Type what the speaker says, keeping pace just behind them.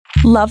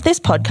Love this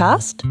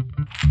podcast?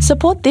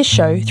 Support this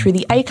show through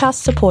the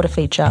Acast supporter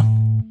feature.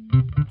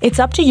 It's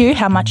up to you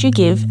how much you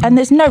give, and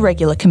there's no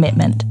regular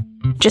commitment.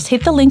 Just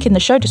hit the link in the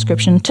show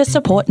description to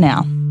support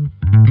now.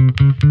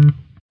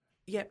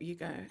 Yep, you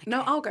go.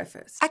 No, I'll go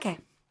first. Okay.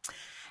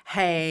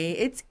 Hey,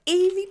 it's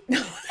Evie.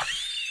 No.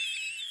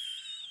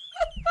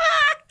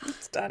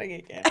 Starting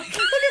again.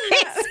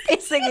 He's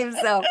pissing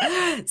himself.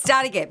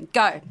 Start again.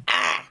 Go.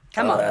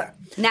 Come on.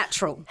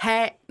 Natural.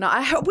 Hey. No,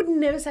 I would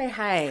never say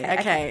hey.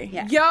 Okay.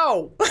 Yeah.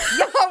 Yo.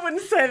 I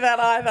wouldn't say that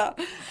either.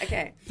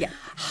 Okay. Yeah.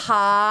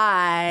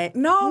 Hi.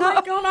 No,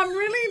 my God, I'm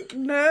really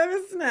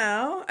nervous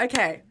now.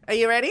 Okay. Are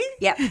you ready?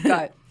 Yeah,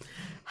 go.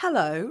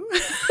 Hello.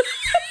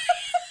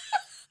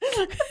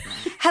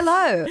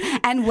 Hello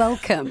and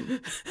welcome.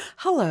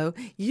 Hello.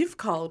 You've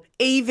called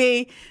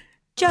Evie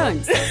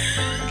Jones.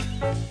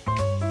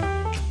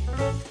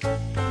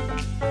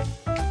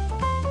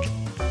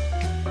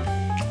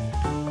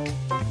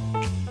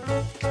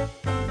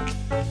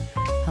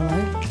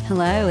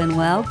 Hello and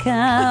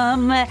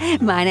welcome.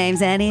 My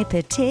name's Annie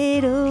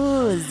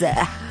Potatoes.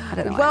 I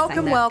don't know why I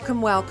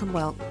sang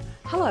Welcome.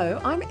 Hello,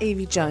 I'm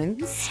Evie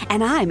Jones.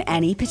 And I'm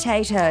Annie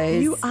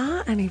Potatoes. You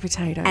are Annie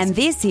Potatoes. And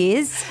this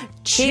is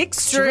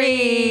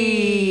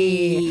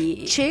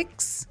Chickstery.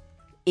 Chicks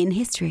in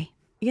history.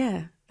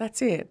 Yeah,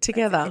 that's it.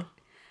 Together.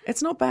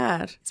 It's not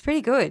bad. It's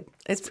pretty good.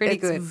 It's pretty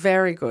good. It's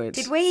very good.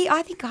 Did we?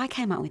 I think I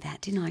came up with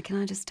that, didn't I?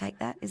 Can I just take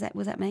that?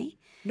 Was that me?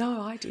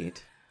 No, I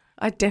did.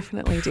 I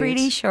definitely did.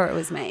 Pretty sure it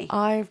was me.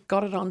 I've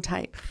got it on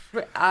tape.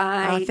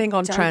 I think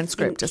on don't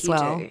transcript think as you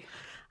well. do.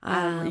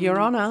 Your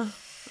Honour,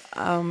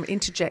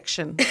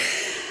 interjection.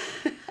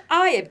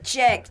 I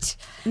object.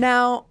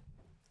 Now,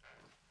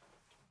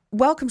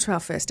 welcome to our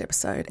first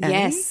episode, Annie.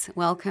 Yes,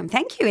 welcome.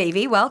 Thank you,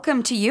 Evie.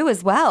 Welcome to you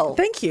as well.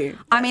 Thank you.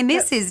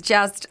 This is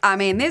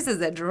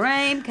a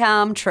dream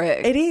come true.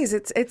 It is.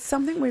 It's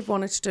something we've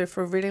wanted to do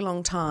for a really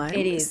long time.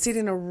 It is. Sit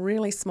in a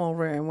really small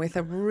room with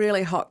a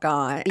really hot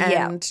guy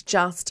Yeah. and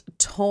just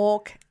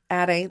talk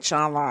at each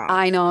other.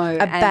 I know.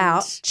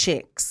 About and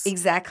chicks.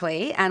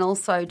 Exactly. And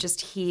also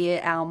just hear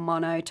our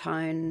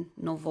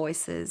monotonal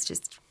voices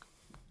just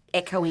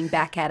echoing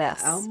back at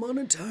us. Our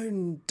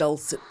monotone,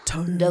 dulcet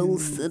tones.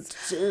 Dulcet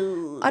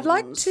tones. I'd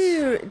like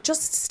to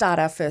just start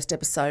our first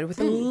episode with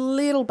a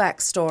little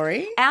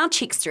backstory. Our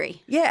chickstery.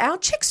 Yeah, our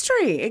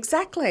chickstery,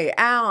 exactly.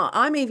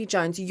 I'm Evie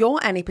Jones, you're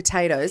Annie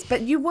Potatoes,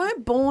 but you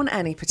weren't born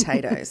Annie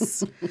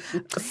Potatoes,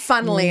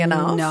 funnily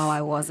enough. No,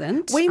 I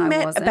wasn't. We I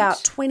met wasn't.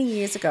 about 20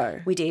 years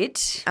ago. We did.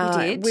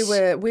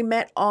 We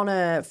met on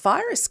a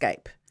fire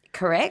escape.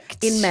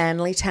 Correct. In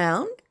Manly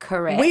Town.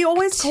 Correct. We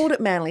always called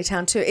it Manly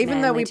Town too, even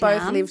though we both Manly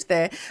Town. lived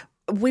there.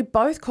 We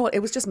both called it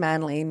was just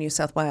Manly in New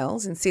South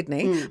Wales in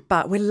Sydney,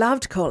 but we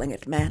loved calling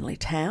it Manly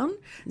Town.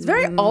 It's a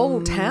very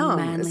old town.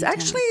 Manly It's Town.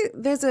 actually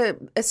there's a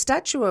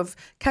statue of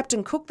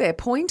Captain Cook there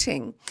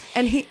pointing,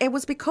 and it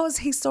was because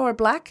he saw a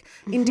black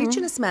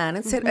Indigenous man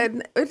and said,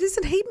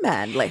 "Isn't he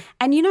manly?"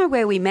 And you know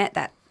where we met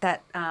that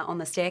on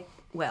the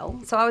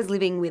stairwell? So I was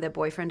living with a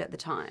boyfriend at the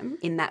time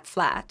in that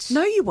flat.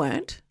 No, you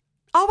weren't.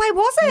 Oh, I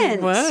wasn't.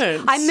 You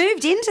weren't. I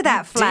moved into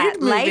that flat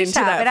did move later. into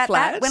that but at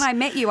flat. when I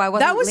met you, I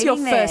wasn't That was your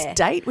living there. first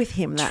date with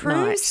him that True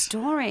night.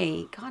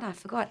 story. God, I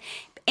forgot.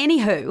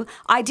 Anywho,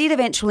 I did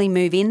eventually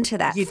move into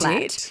that You flat.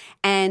 did?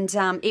 And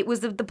it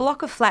was the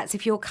block of flats.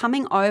 If you're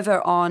coming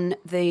over on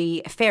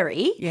the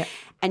ferry Yeah.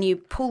 and you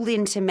pulled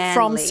into Manly.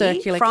 From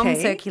Circular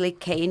Quay. Circular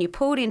Quay and you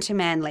pulled into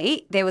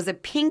Manly, there was a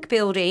pink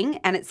building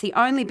and it's the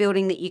only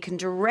building that you can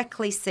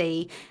directly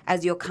see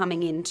as you're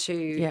coming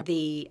into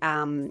the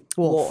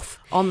wharf.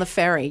 On the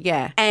ferry,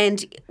 yeah.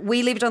 And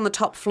we lived on the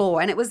top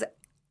floor and it was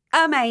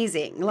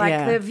amazing.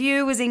 Like the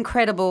view was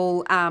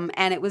incredible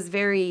and it was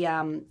very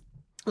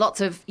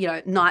lots of,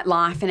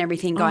 nightlife and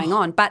everything going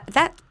on. But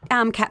that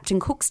Captain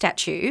Cook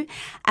statue,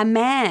 a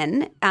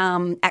man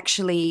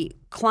actually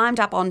climbed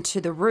up onto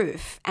the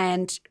roof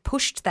and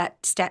pushed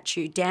that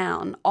statue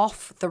down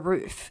off the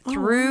roof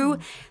through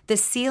the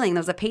ceiling. There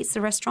was a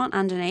pizza restaurant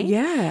underneath.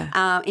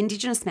 Yeah.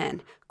 Indigenous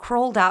man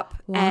crawled up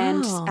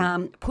and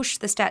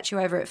pushed the statue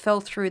over. It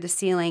fell through the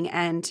ceiling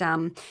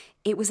and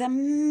it was a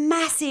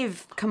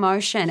massive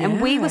commotion.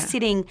 And we were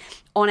sitting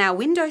on our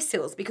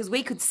windowsills because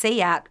we could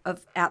see out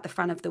the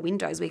front of the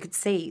windows. We could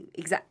see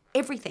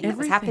everything that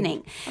was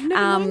happening. I've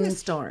never known this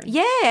story.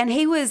 Yeah, and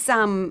he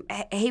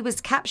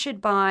was captured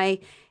by.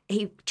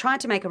 He tried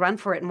to make a run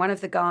for it, and one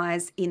of the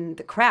guys in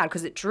the crowd,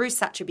 because it drew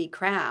such a big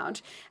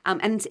crowd,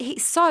 and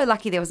he's so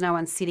lucky there was no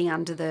one sitting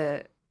under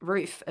the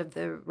roof of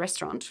the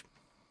restaurant.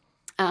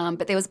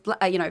 But there was,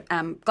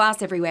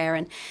 glass everywhere,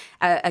 and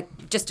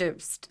just a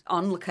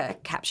onlooker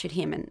captured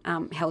him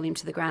and held him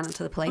to the ground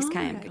until the police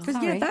came. Because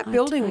that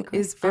building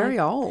is very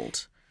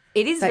old.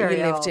 It is that very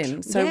you lived old.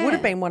 in. So it would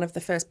have been one of the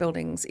first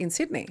buildings in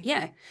Sydney.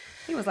 Yeah.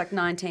 It was like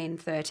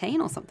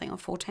 1913 or something, or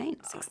 14,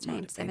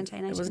 16, 17,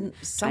 18. It wasn't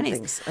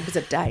something. 20s. It was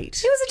a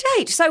date. It was a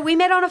date. So we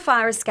met on a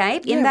fire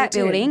escape in that we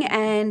did. building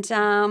and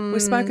We're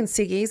smoking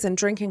ciggies and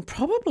drinking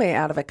probably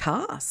out of a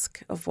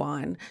cask of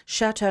wine.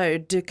 Chateau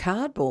de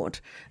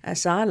Cardboard,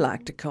 as I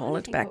like to call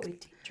it back. What we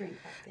did drink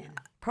back then.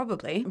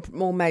 Probably.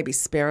 Or maybe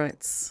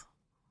spirits.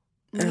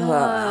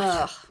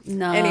 No.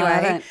 Anyway,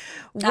 I don't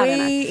know.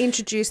 we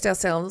introduced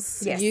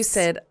ourselves. Yes.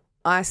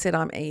 I said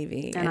I'm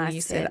Evie. And I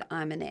you said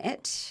I'm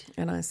Annette.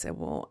 And I said,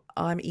 well,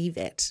 I'm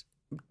Yvette,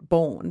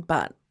 born,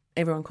 but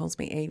everyone calls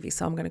me Evie,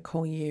 so I'm going to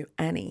call you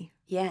Annie.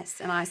 Yes.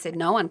 And I said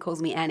no one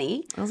calls me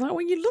Annie. I was like,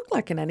 well, you look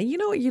like an Annie. You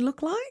know what you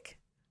look like?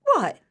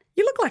 What?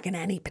 You look like an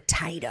Annie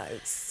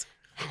Potatoes.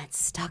 And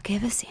it's stuck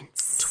ever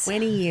since.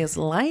 20 years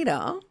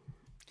later.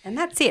 And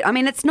that's it. I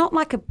mean, it's not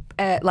like a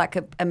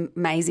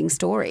amazing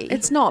story.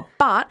 It's not,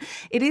 but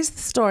it is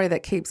the story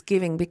that keeps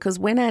giving, because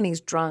when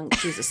Annie's drunk,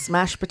 she's a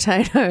smashed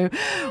potato.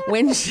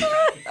 When she's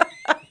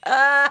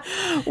a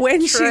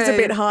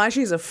bit high,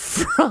 she's a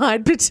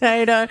fried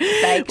potato.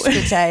 Baked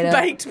potato.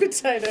 Baked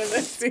potato,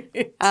 that's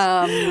it.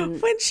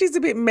 When she's a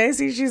bit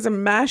messy, she's a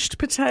mashed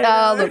potato.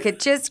 Oh, look, it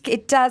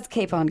does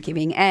keep on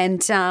giving.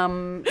 And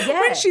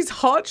when she's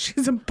hot,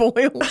 she's a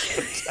boiled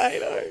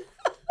potato.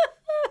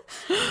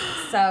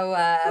 So,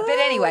 but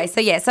anyway,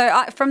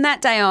 from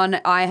that day on,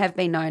 I have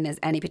been known as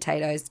Annie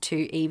Potatoes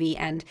to Evie,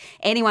 and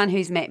anyone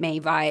who's met me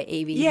via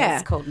Evie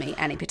has called me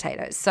Annie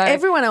Potatoes. So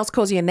everyone else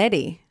calls you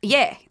Nettie.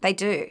 Yeah, they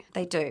do.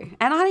 They do.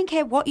 And I don't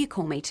care what you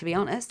call me, to be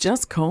honest.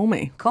 Just call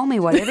me. Call me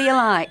whatever you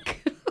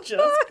like.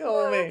 Just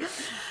call me.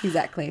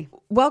 Exactly.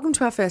 Welcome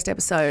to our first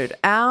episode.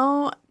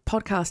 Our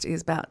podcast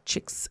is about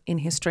chicks in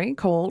history,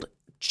 called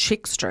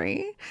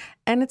Chickstory,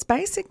 and it's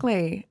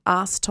basically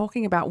us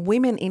talking about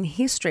women in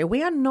history.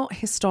 We are not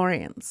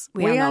historians.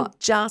 We are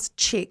just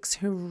chicks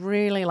who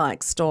really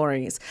like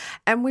stories,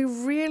 and we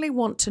really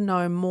want to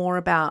know more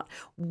about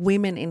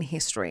women in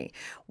history.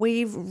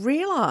 We've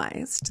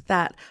realised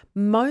that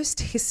most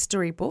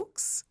history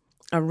books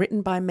are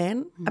written by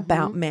men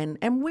about men,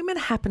 and women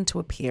happen to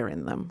appear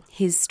in them.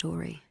 His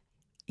story.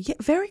 Yeah,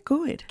 very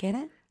good. Get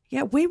it?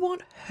 Yeah, we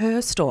want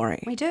her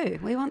story. We do.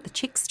 We want the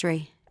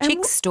Chickstory. And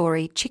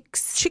Chickstory.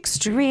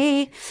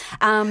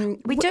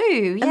 We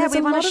do. Yeah, there's we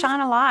a want lot to of-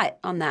 shine a light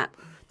on that.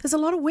 There's a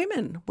lot of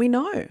women we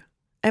know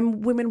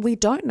and women we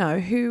don't know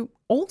who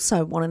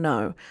also want to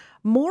know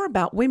more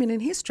about women in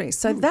history.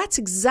 So that's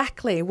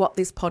exactly what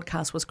this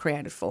podcast was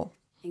created for.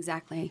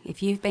 Exactly.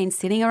 If you've been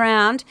sitting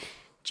around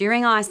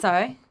during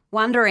ISO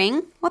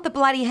wondering what the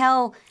bloody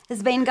hell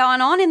has been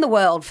going on in the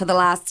world for the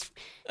last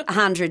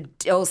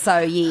 100 or so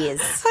years.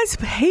 That's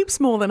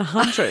heaps more than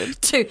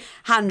 100.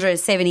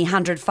 270,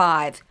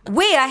 105.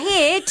 We are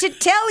here to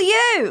tell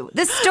you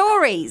the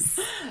stories.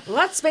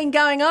 What's been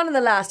going on in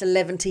the last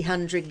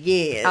 1,100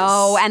 years?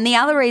 Oh, and the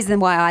other reason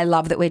why I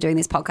love that we're doing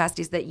this podcast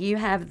is that you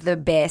have the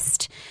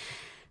best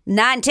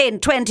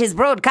 1920s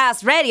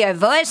broadcast radio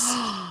voice.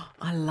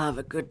 I love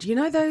a good, you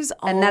know those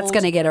old... And that's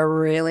going to get a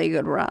really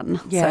good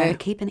run. Yeah. So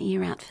keep an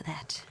ear out for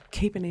that.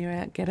 Keep an ear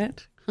out, get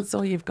it? That's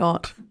all you've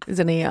got is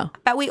an ear.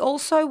 But we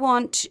also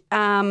want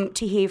to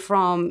hear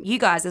from you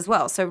guys as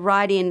well. So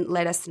write in,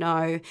 let us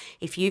know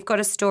if you've got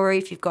a story,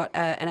 if you've got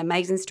an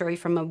amazing story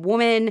from a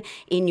woman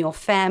in your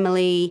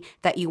family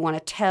that you want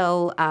to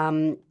tell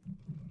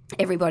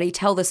everybody,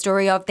 tell the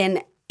story of,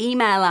 then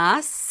email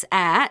us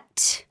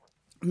at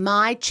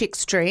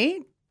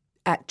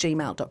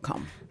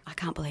mychickstory@gmail.com. I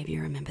can't believe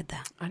you remembered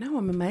that. I know,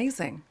 I'm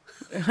amazing.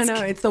 I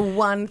know, it's the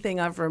one thing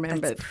I've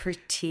remembered. That's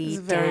pretty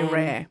It's very damn-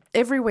 rare.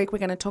 Every week we're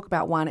going to talk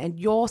about one, and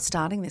you're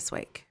starting this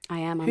week. I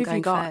am. I'm Who've you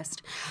going got?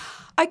 first.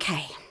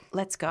 Okay,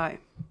 let's go.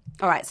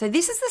 All right, so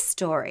this is the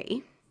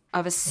story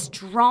of a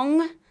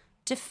strong,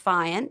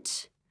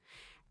 defiant,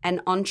 and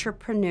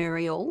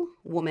entrepreneurial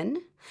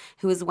woman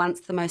who was once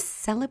the most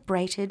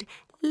celebrated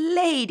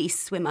lady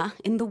swimmer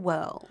in the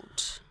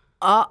world.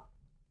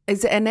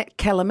 Is it Annette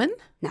Kellerman?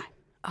 No.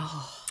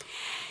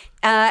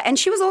 And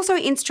she was also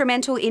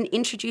instrumental in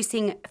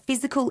introducing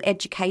physical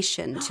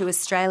education to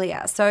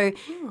Australia. So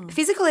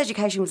physical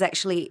education was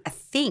actually a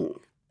thing.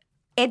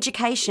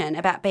 Education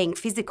about being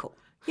physical.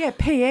 Yeah,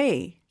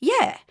 PE.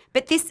 Yeah,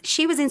 but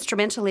she was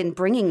instrumental in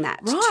bringing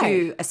that to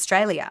Right.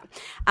 Australia.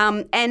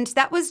 And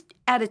that was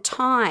at a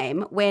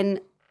time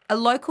when a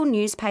local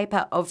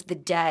newspaper of the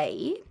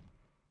day,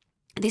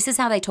 this is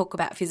how they talk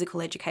about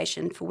physical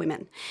education for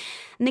women.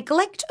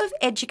 Neglect of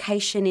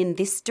education in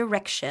this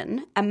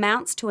direction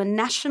amounts to a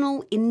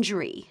national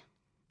injury,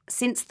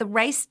 since the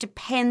race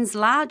depends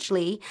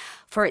largely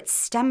for its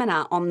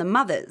stamina on the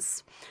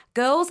mothers.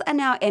 Girls are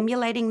now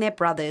emulating their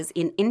brothers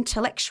in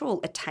intellectual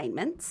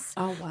attainments.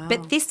 Oh, wow.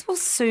 But this will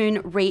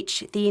soon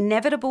reach the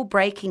inevitable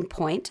breaking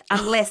point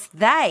unless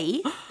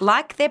they,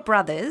 like their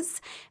brothers,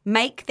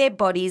 make their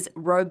bodies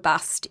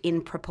robust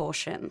in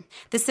proportion.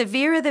 The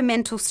severer the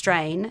mental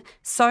strain,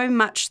 so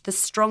much the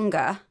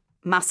stronger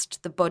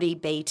must the body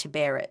be to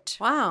bear it.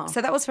 Wow.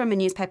 So that was from a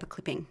newspaper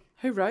clipping.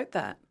 Who wrote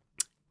that?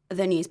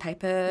 The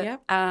newspaper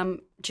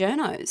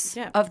journos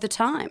Yep. of the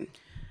time.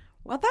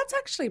 Well, that's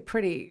actually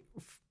pretty,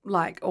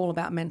 all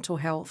about mental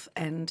health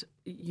and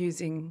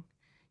using,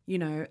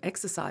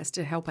 exercise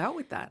to help out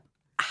with that.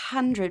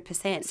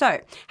 100%. So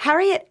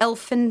Harriet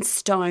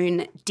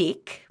Elphinstone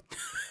Dick.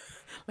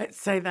 Let's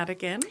say that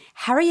again.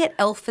 Harriet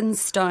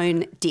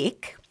Elphinstone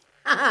Dick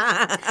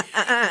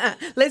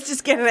Let's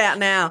just get it out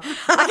now.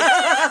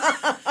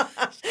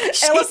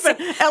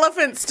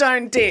 Elephant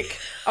stone dick.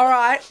 All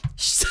right.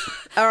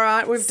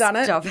 We've done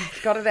it. Stop it.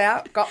 Got it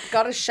out.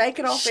 Got to shake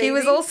it off. She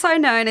was also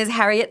known as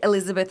Harriet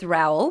Elizabeth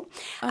Rowell.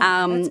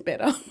 That's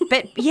better.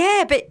 But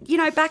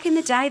back in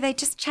the day, they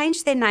just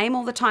changed their name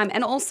all the time,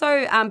 and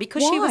also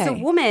because she was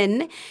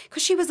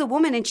a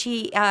woman and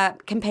she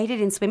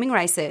competed in swimming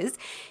races,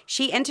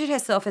 she entered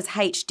herself as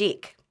H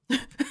Dick.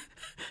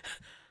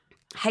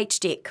 H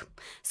Dick.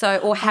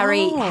 Or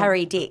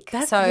Harry Dick.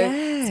 Yes.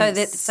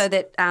 So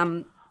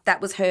that that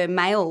was her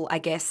male, I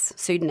guess,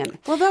 pseudonym.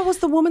 Well, that was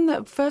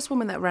the first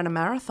woman that ran a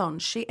marathon.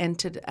 She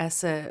entered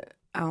as an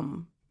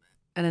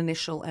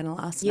initial and a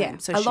last name.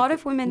 So a lot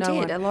of women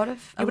did. A lot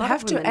of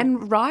women.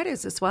 And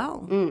writers as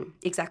well.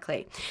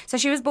 Exactly. So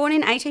she was born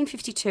in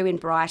 1852 in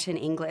Brighton,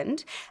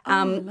 England.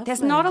 Lovely.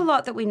 There's not a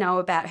lot that we know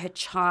about her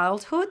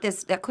childhood.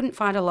 I couldn't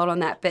find a lot on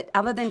that. But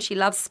other than she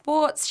loved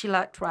sports, she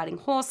liked riding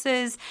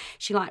horses,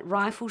 she liked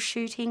rifle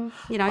shooting.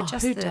 Who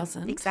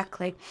doesn't?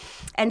 Exactly.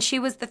 And she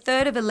was the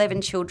third of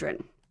 11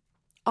 children.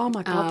 Oh,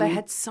 my God, they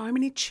had so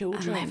many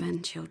children.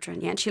 11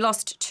 children, yeah. And she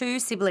lost 2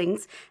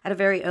 siblings at a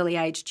very early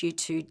age due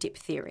to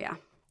diphtheria.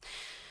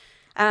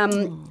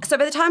 So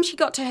by the time she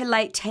got to her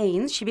late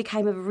teens, she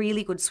became a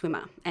really good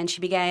swimmer, and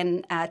she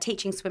began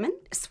teaching swimming.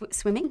 So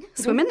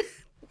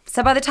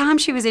by the time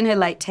she was in her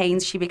late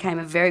teens, she became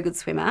a very good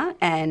swimmer,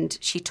 and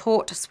she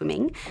taught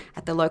swimming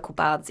at the local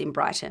baths in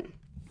Brighton.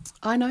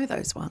 I know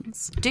those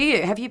ones. Do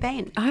you? Have you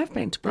been? I have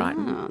been to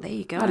Brighton. Oh, there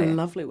you go. I had a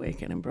lovely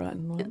weekend in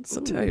Brighton once,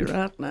 I'll tell you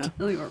right now.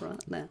 Oh, you're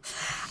right now.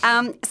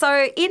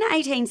 So in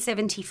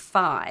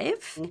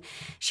 1875,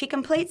 she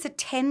completes a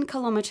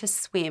 10-kilometre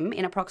swim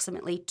in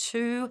approximately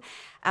 2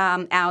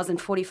 hours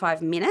and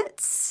 45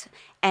 minutes,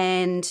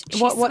 and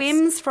she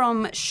swims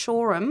from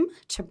Shoreham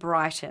to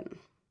Brighton.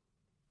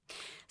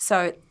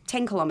 So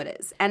 10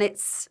 kilometres, and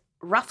it's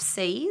rough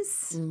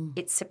seas.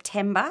 It's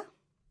September.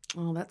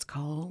 Oh, that's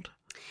cold.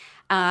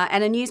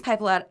 And a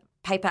newspaper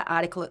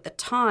article at the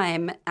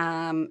time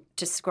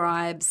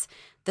describes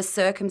the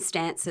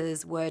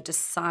circumstances were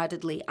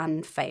decidedly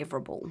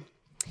unfavourable.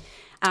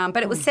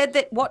 But it was said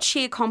that what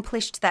she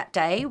accomplished that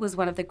day was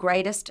one of the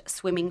greatest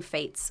swimming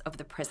feats of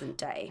the present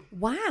day.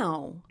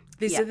 Wow.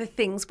 These are the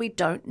things we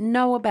don't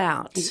know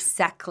about.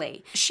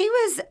 Exactly. She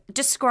was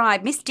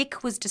described, Miss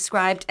Dick was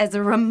described as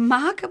a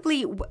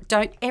remarkably,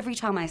 every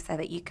time I say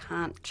that you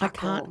can't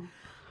chuckle.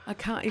 I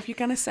can't. If you're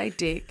going to say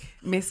Dick,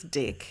 Miss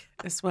Dick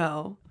as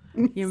well,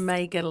 you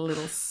may get a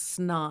little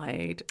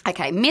snide.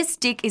 Okay, Miss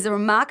Dick is a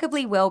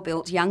remarkably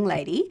well-built young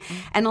lady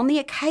and on the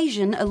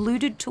occasion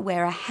alluded to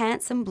wear a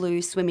handsome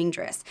blue swimming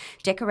dress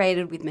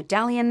decorated with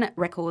medallion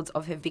records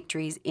of her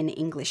victories in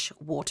English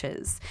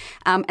waters.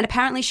 And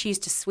apparently she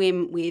used to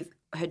swim with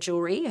her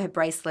jewellery, her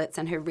bracelets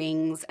and her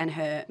rings and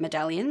her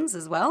medallions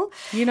as well.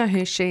 You know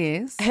who she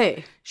is? Who?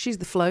 She's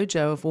the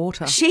Flojo of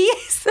water. She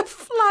is the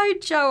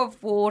Flojo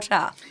of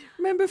water.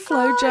 Remember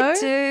Flojo? I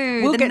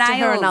do. We'll the get nails. to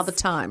her another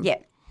time. Yeah.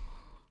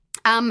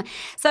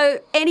 So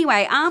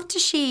anyway, after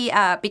she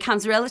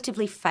becomes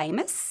relatively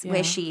famous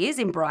where she is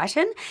in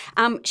Brighton,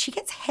 she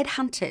gets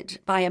headhunted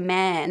by a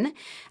man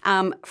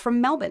from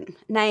Melbourne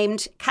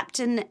named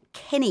Captain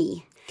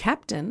Kenny.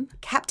 Captain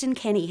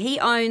Kenny. He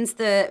owns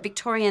the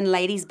Victorian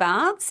Ladies'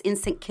 Baths in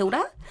St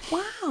Kilda.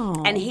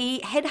 Wow. And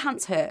he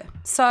headhunts her.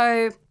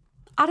 So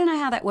I don't know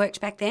how that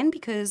worked back then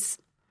because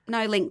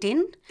no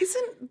LinkedIn.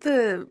 Isn't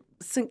the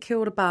St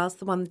Kilda Baths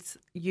the ones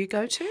you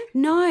go to?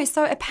 No.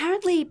 So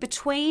apparently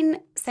between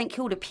St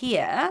Kilda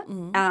Pier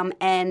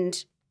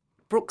and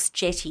Brooks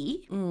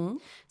Jetty,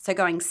 so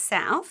going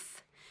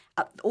south,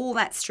 all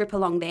that strip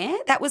along there,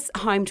 that was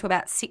home to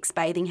about 6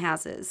 bathing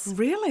houses.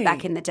 Really?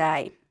 Back in the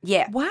day.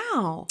 Yeah.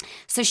 Wow.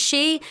 So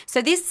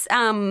this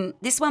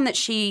one that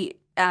she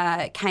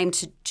came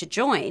to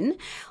join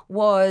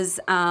was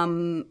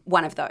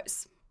one of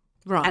those.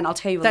 Right. And I'll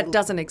tell you that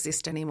doesn't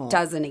exist anymore.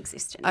 Doesn't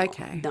exist anymore.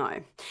 Okay.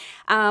 No.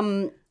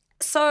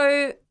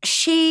 So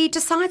she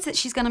decides that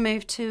she's going to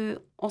move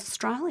to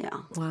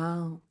Australia.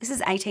 Wow. This is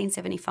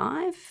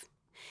 1875.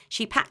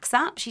 She packs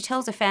up. She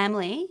tells her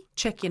family,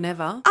 check you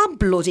never. I'm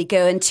bloody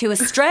going to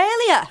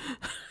Australia.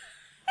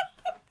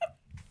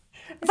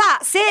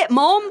 That's it,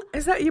 Mum.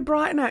 Is that your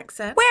Brighton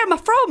accent? Where am I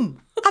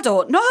from? I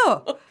don't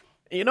know.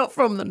 You're not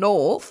from the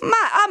north.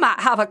 I might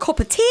have a cup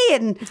of tea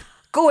and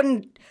go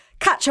and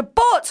catch a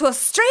boat to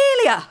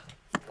Australia.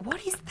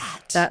 What is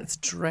that? That's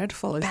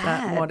dreadful. Is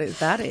that what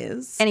that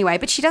is? Anyway,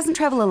 but she doesn't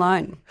travel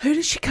alone. Who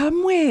does she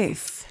come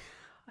with?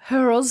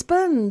 Her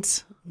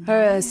husband?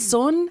 Her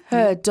son?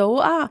 Her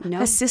daughter? No.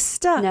 Her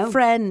sister? No.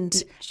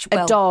 Friend?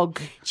 A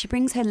dog? She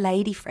brings her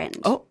lady friend.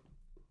 Oh.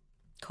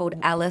 Called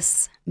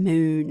Alice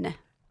Moon.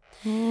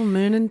 Oh,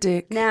 Moon and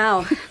Dick.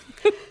 Now,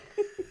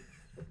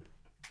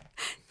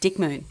 Dick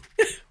Moon.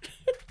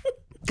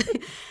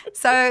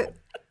 So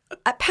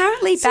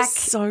apparently this back is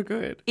so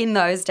good. in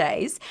those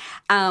days,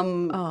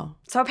 so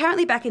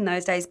apparently back in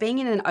those days, being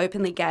in an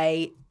openly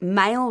gay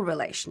male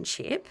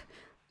relationship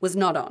was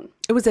not on.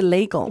 It was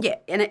illegal. Yeah,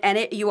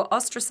 and you were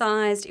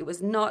ostracised. It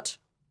was not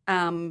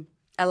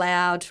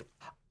allowed.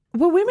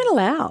 Were women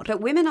allowed?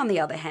 But women, on the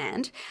other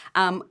hand,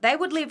 they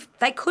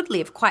could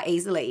live quite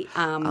easily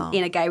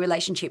in a gay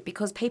relationship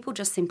because people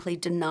just simply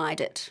denied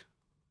it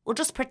or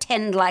just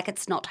pretend like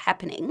it's not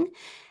happening.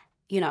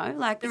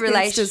 Like the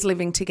Spinsters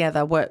living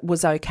together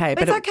was okay.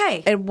 But it's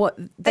okay.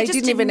 They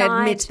didn't even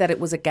admit that it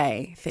was a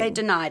gay thing. They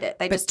denied it.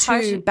 But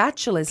two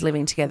bachelors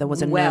living together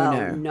was a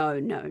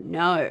no-no.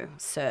 No,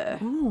 sir.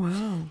 Oh,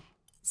 wow.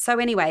 So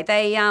anyway,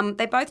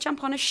 they both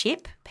jump on a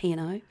ship,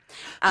 P&O.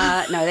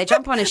 No, they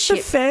jump on a ship.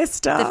 The Fair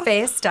Star. The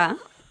Fair Star.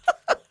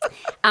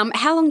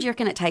 How long do you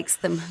reckon it takes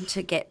them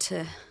to get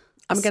to?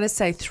 I'm going to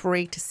say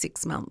 3 to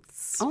 6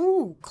 months.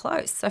 Oh,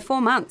 close. So 4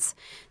 months.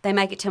 They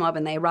make it to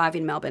Melbourne. They arrive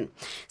in Melbourne.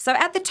 So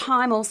at the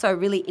time, also a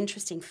really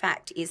interesting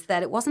fact is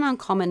that it wasn't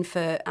uncommon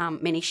for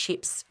many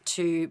ships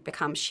to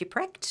become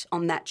shipwrecked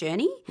on that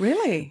journey.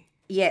 Really?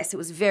 Yes, it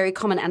was very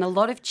common, and a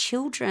lot of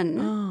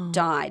children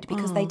died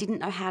because they didn't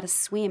know how to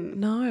swim.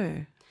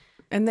 No.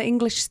 And the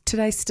English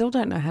today still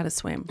don't know how to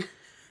swim.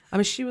 I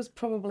mean, she was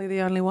probably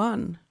the only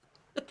one,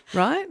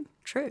 right?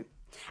 True.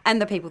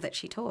 And the people that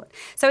she taught.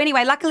 So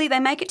anyway, luckily they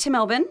make it to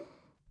Melbourne.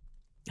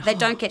 They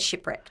don't get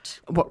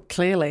shipwrecked. Well,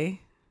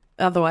 clearly.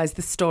 Otherwise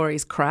the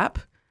story's crap.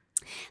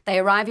 They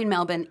arrive in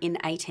Melbourne in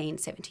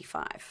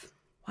 1875.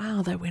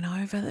 Wow, they went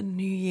over the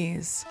New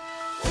Year's.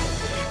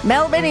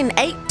 Melbourne in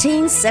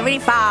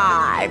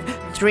 1875.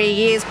 3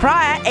 years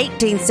prior,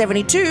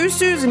 1872,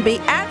 Susan B.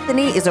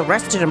 Anthony is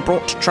arrested and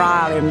brought to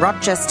trial in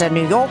Rochester,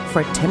 New York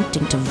for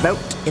attempting to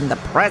vote in the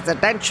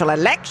presidential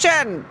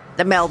election.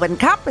 The Melbourne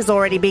Cup has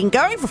already been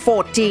going for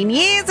 14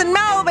 years and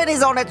Melbourne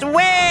is on its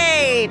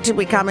way to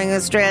becoming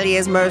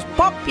Australia's most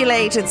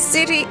populated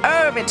city,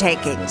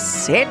 overtaking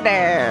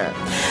Sydney.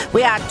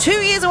 We are 2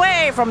 years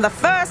away from the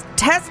first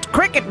Test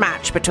cricket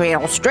match between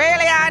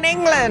Australia and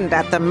England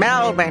at the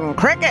Melbourne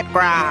Cricket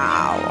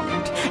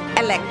Ground.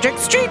 Electric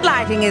street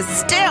lighting is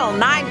still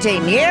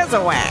 19 years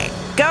away.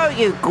 Go,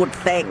 you good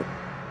thing.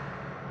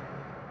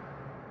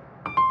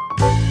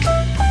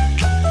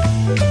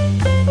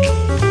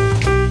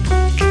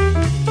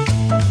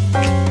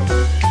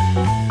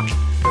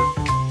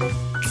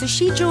 So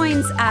she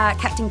joins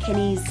Captain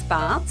Kenny's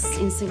baths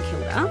in St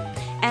Kilda.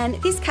 And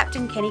this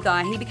Captain Kenny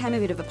guy, he became a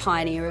bit of a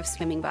pioneer of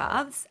swimming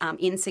baths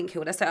in St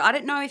Kilda. So I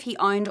don't know if he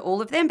owned all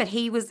of them, but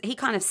he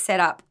kind of set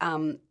up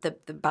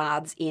the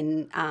baths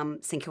in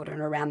St Kilda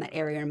and around that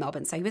area in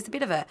Melbourne. So he was a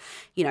bit of a,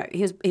 he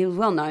was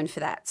well known for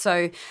that.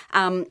 So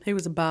he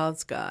was a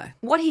baths guy.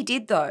 What he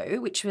did though,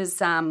 which was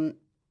kind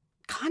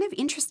of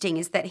interesting,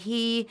 is that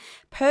he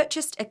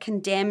purchased a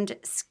condemned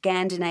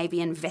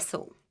Scandinavian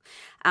vessel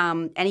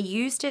and he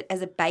used it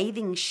as a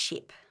bathing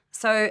ship.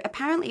 So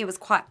apparently it was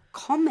quite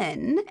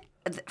common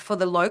for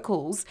the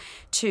locals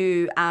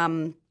to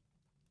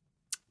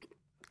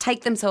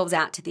take themselves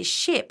out to this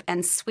ship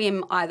and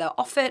swim either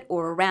off it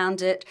or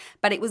around it.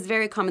 But it was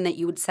very common that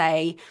you would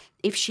say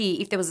if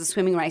there was a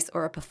swimming race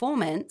or a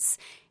performance,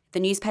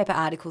 the newspaper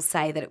articles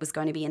say that it was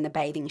going to be in the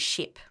bathing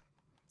ship.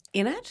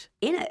 In it?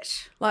 In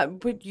it.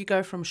 Like, would you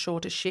go from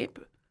shore to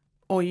ship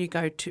or you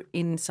go to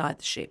inside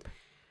the ship?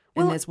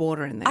 Well, and there's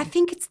water in there. I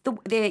think it's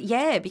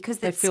because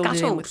they're filled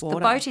scuttled. it in with water.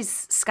 The boat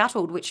is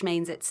scuttled, which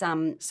means it's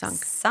sunk.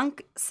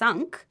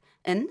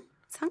 And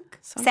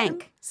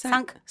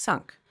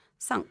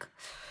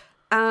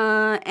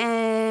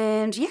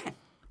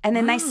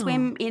then they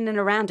swim in and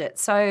around it.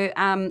 So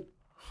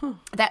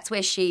that's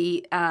where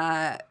she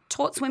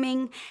taught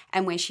swimming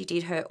and where she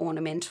did her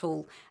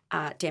ornamental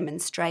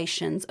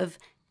demonstrations of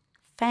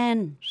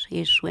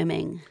fancy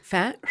swimming.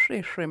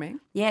 Fancy swimming?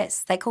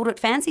 Yes, they called it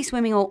fancy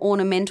swimming or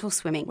ornamental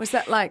swimming. Was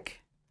that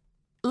like?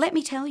 Let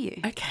me tell you.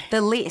 Okay.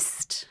 The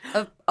list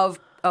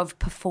of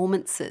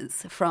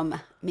performances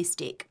from Miss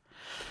Dick.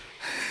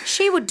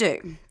 She would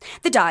do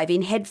the dive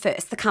in head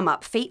first, the come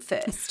up feet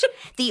first,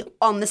 the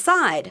on the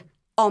side,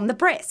 on the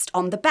breast,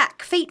 on the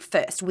back, feet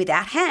first,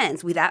 without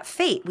hands, without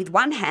feet, with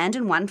one hand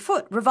and 1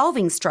 foot,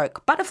 revolving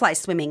stroke, butterfly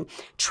swimming,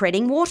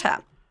 treading water,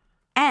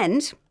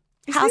 and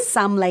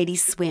some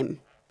ladies swim.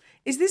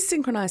 Is this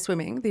synchronised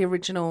swimming, the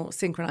original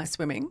synchronised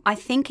swimming? I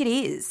think it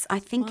is.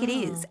 It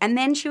is. And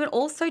then she would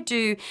also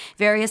do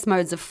various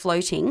modes of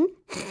floating.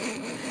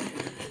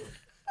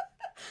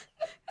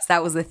 So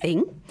that was the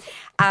thing.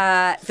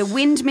 The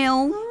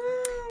windmill,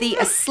 the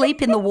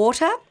asleep in the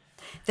water,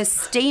 the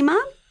steamer,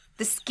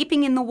 the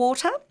skipping in the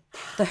water,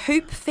 the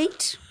hoop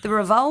feet, the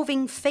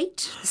revolving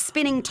feet, the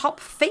spinning top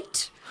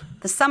feet,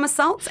 the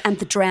somersaults, and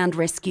the drowned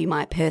rescue,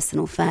 my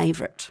personal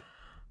favourite.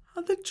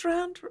 Oh, the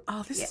drowned.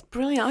 Oh, this is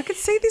brilliant. I could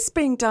see this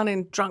being done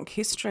in Drunk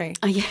History.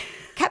 Oh, yeah.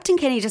 Captain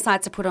Kenny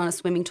decides to put on a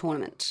swimming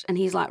tournament and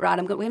he's like,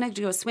 right, we're going to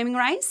do a swimming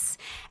race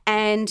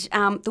and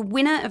the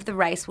winner of the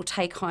race will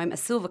take home a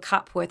silver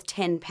cup worth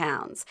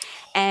 £10.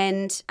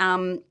 And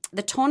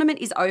the tournament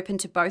is open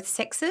to both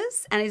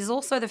sexes and it is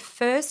also the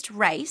first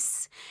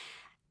race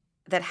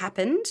that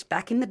happened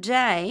back in the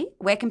day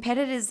where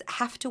competitors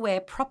have to wear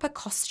proper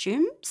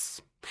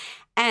costumes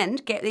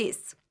and, get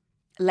this,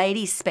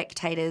 lady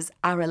spectators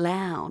are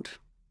allowed,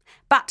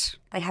 but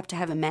they have to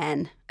have a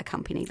man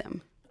accompany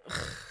them.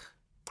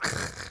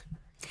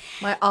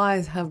 My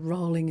eyes are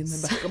rolling in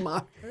the back of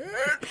my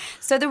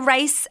So the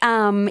race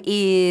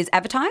is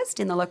advertised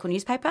in the local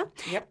newspaper,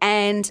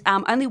 and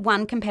only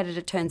one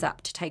competitor turns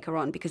up to take her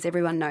on because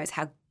everyone knows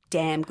how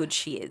damn good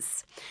she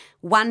is.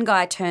 One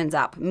guy turns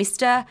up,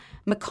 Mr.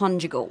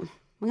 McConjugal.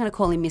 I'm going to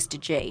call him Mr.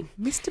 G.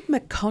 Mr.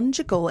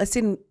 McConjugal, as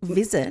in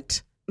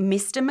visit.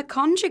 Mr.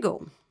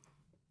 McConjugal.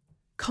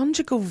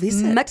 Conjugal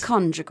visit.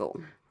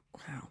 McConjugal.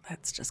 Wow,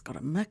 that's just got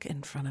a Mc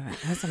in front of it,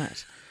 hasn't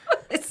it?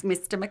 It's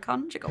Mr.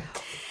 McConjugal.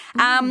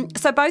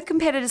 So both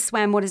competitors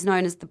swam what is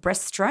known as the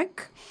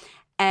breaststroke,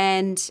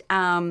 and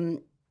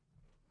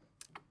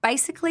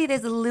basically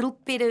there's a little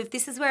bit of,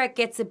 this is where it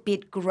gets a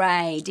bit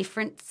grey,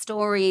 different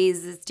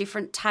stories, there's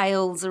different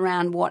tales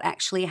around what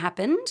actually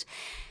happened.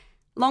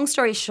 Long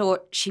story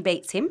short, she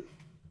beats him.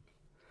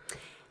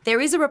 There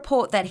is a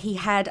report that he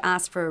had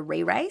asked for a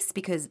re-race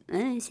because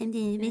sometimes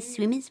my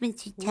swimmers were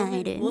too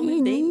tired.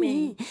 Woman beat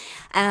me.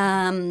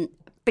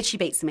 But she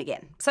beats him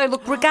again. So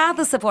look,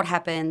 regardless of what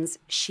happens,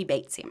 she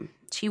beats him.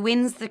 She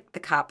wins the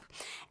cup,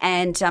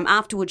 and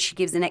afterwards she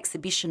gives an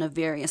exhibition of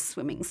various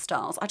swimming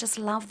styles. I just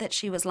love that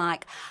she was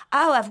like,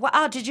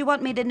 did you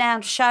want me to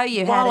now show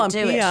you how to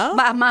do it?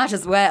 Might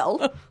as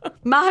well.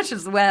 Might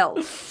as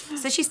well.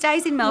 So she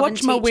stays in Melbourne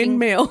Watch my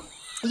windmill.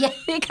 Yeah,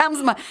 here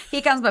comes my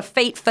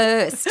feet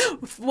first.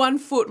 1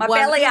 foot, my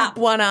belly up.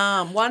 One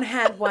arm, one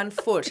hand, 1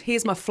 foot.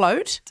 Here's my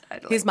float.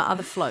 Totally. Here's my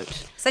other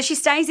float. So she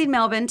stays in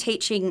Melbourne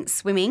teaching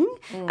swimming,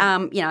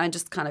 and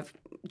just kind of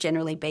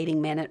generally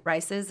beating men at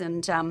races.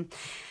 And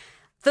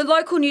the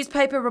local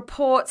newspaper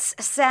reports,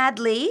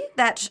 sadly,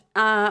 that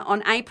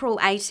on April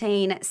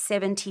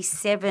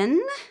 1877,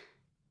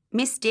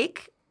 Miss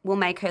Dick will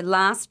make her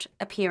last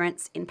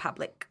appearance in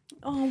public.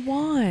 Oh,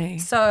 why?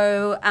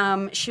 So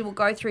she will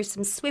go through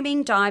some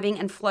swimming, diving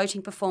and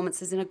floating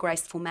performances in a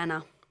graceful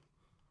manner.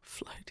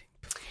 Floating.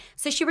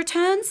 So she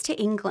returns to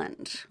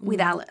England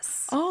with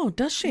Alice. Oh,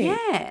 does she?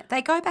 Yeah,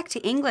 they go back to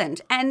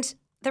England. And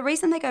the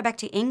reason they go back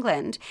to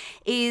England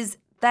is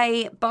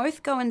they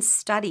both go and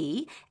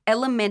study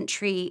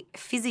elementary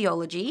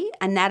physiology,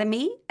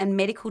 anatomy and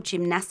medical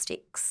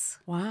gymnastics.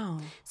 Wow.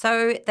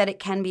 So that it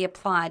can be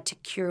applied to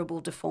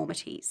curable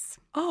deformities.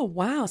 Oh,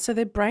 wow. So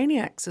they're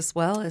brainiacs as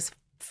well as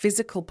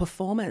physical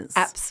performers.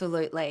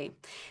 Absolutely.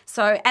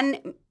 So,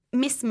 and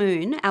Miss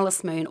Moon,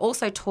 Alice Moon,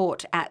 also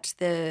taught at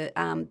the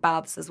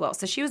Baths as well.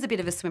 So she was a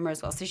bit of a swimmer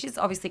as well. So she's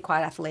obviously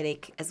quite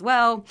athletic as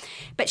well.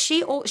 But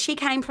she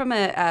came from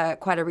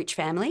quite a rich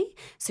family.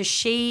 So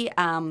she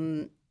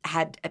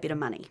had a bit of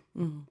money.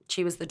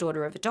 She was the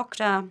daughter of a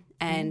doctor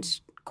and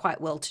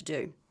quite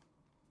well-to-do.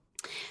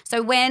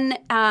 So when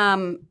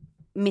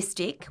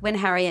when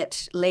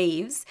Harriet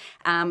leaves,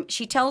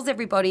 she tells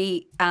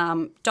everybody,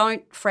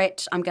 don't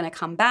fret, I'm going to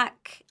come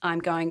back. I'm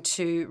going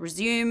to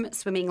resume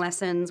swimming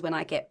lessons when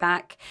I get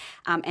back.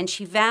 And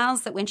she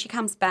vows that when she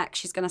comes back,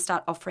 she's going to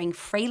start offering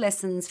free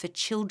lessons for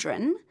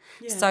children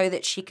so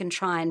that she can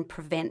try and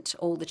prevent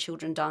all the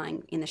children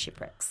dying in the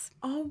shipwrecks.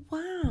 Oh,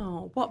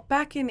 wow. What,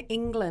 back in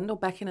England or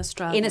back in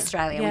Australia? In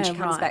Australia, when she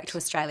comes back to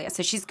Australia.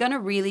 So she's going to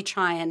really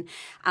try and,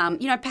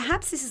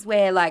 perhaps this is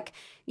where,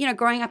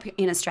 growing up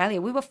in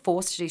Australia, we were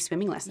forced to do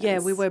swimming lessons. Yeah,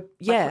 we were,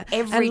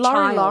 every and Laurie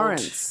child.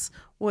 Lawrence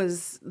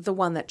was the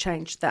one that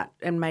changed that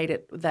and made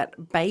it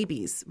that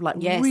babies,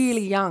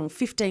 really young,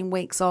 15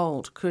 weeks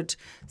old, could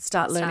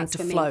start learning to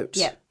float.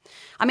 Yeah.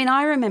 I mean,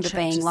 I remember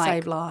being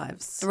save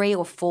lives. 3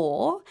 or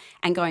 4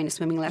 and going to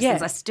swimming lessons.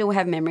 Yeah. I still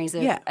have memories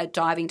of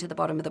diving to the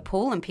bottom of the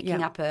pool and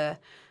picking up a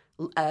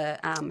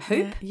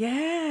hoop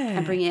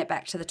and bringing it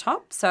back to the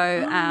top. So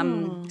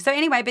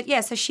anyway, but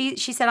so she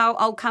said,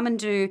 I'll come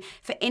and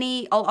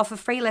I'll offer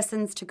free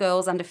lessons to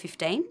girls under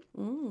 15.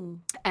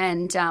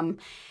 And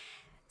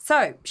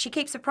so she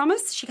keeps her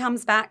promise. She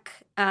comes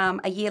back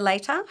a year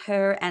later.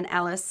 Her and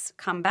Alice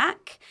come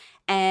back.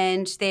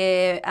 And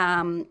they're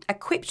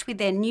equipped with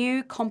their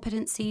new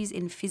competencies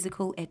in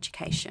physical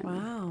education.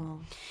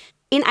 Wow.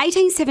 In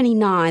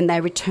 1879,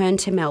 they return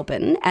to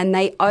Melbourne and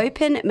they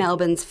open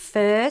Melbourne's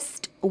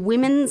first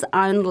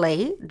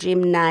women's-only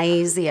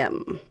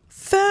gymnasium.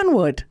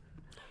 Fernwood.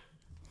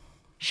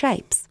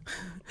 Shapes.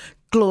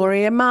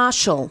 Gloria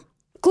Marshall.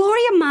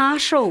 Gloria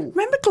Marshall.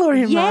 Remember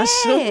Gloria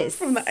Marshall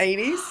from the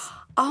 80s?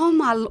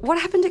 Oh, what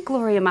happened at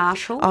Gloria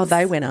Marshall? Oh,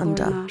 they went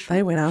under.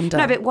 They went under.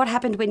 No, but what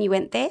happened when you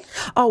went there?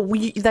 Oh,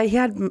 they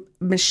had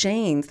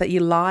machines that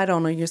you lied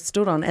on or you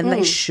stood on and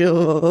they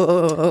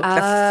shook the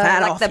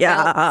fat off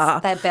ya.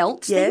 Their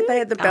belt Yeah, thing? they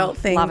had the belt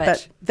thing. Love it.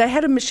 But they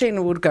had a machine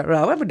that would go,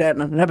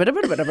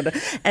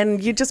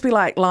 and you'd just be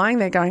like lying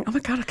there going, oh, my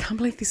God, I can't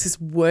believe this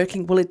is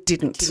working. Well, it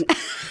didn't.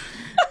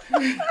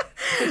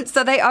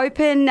 So they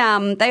open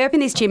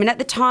this gym, and at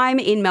the time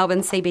in Melbourne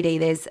CBD,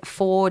 there's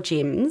 4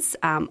 gyms,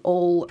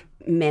 all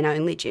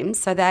men-only gyms.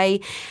 So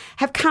they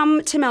have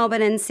come to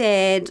Melbourne and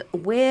said,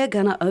 we're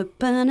going to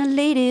open a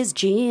ladies'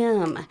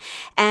 gym.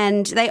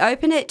 And they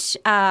open it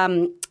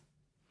in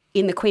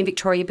the Queen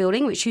Victoria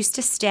building, which used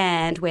to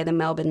stand where the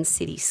Melbourne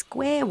City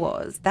Square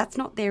was. That's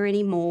not there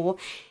anymore.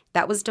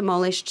 That was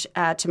demolished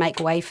to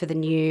make way for the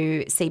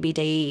new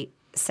CBD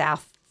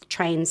South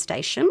train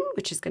station,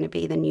 which is going to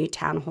be the new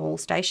town hall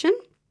station.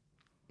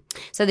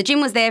 So the gym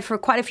was there for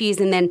quite a few years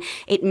and then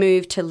it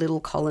moved to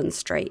Little Collins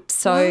Street.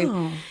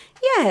 So,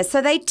 yeah,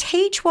 so they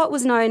teach what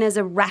was known as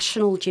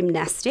irrational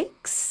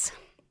gymnastics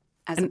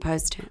as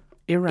opposed to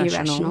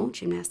irrational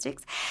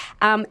gymnastics.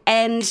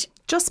 And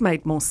just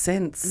made more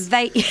sense.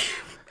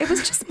 It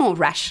was just more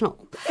rational.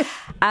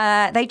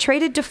 They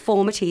treated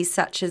deformities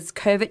such as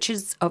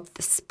curvatures of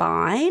the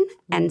spine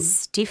and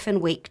stiff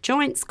and weak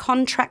joints,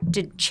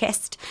 contracted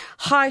chest,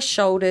 high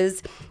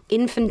shoulders,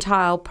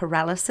 infantile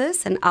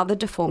paralysis and other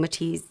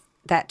deformities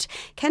that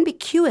can be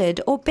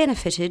cured or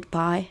benefited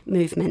by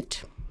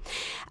movement.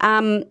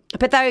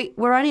 But they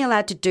were only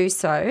allowed to do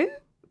so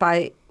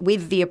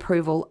with the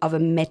approval of a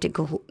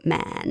medical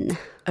man.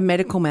 A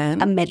medical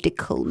man? A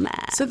medical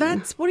man. So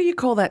that's, what do you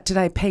call that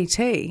today,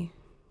 PT?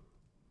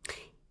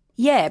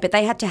 Yeah, but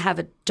they had to have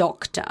a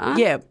doctor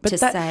to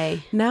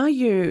say. Now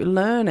you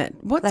learn it.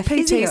 What's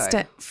PT?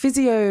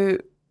 Physio.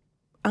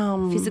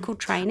 Physical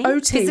training.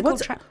 OT.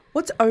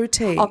 What's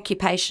OT?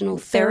 Occupational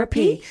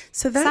therapy.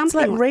 So that's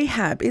like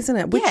rehab, isn't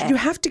it? Which you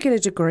have to get a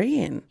degree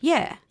in.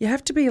 Yeah. You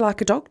have to be like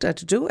a doctor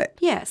to do it.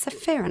 Yeah, so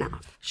fair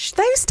enough.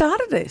 They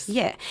started this.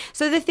 Yeah.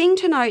 So the thing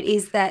to note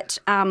is that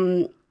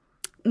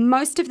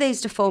most of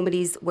these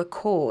deformities were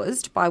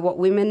caused by what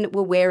women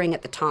were wearing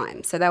at the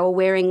time. So they were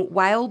wearing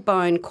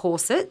whalebone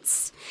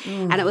corsets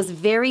and it was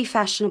very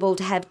fashionable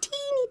to have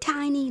teeny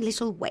tiny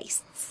little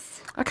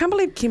waists. I can't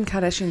believe Kim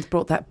Kardashian's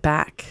brought that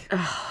back.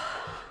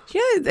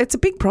 Yeah, it's a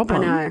big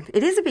problem. I know.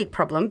 It is a big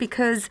problem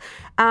because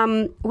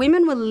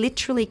women were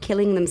literally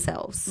killing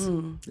themselves.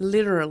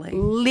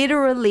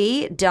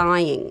 Literally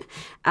dying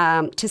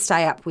to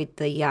stay up with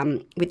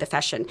the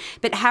fashion.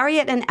 But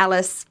Harriet and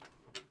Alice,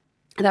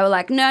 they were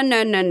like, no.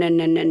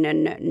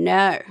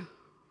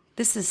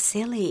 This is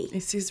silly.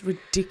 This is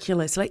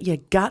ridiculous. Let your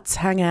guts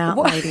hang out,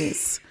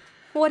 ladies.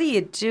 What are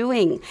you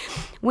doing?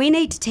 We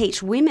need to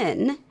teach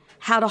women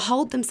how to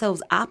hold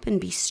themselves up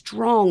and be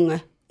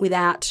strong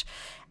without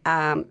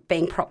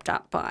being propped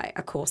up by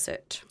a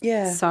corset.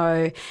 Yeah.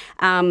 So,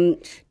 do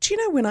you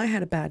know when I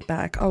had a bad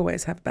back? I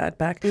always have a bad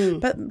back,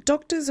 but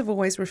doctors have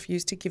always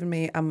refused to give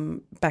me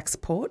back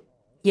support.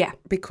 Yeah.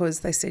 Because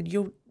they said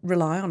you'll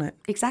rely on it.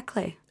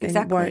 Exactly.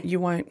 You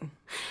won't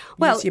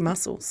use your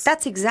muscles.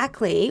 That's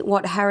exactly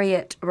what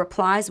Harriet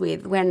replies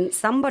with when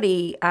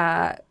somebody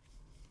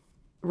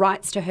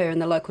writes to her in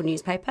the local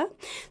newspaper.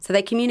 So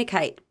they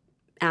communicate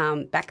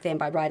back then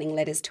by writing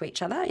letters to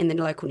each other in the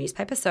local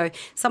newspaper. So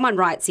someone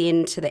writes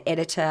in to the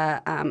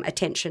editor,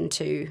 attention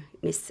to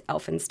Miss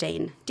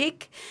Elphinstein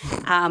Dick.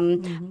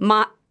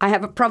 I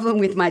have a problem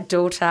with my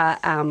daughter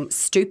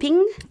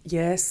stooping.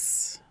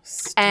 Yes.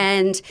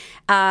 And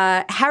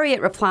Harriet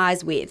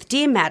replies with,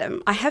 "Dear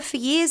Madam, I have for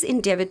years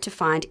endeavoured to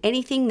find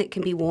anything that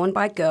can be worn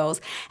by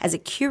girls as a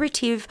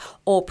curative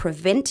or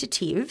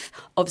preventative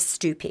of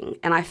stooping,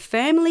 and I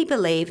firmly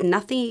believe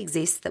nothing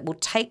exists that will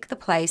take the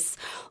place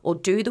or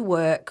do the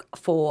work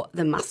for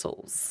the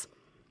muscles.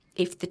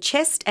 If the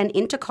chest and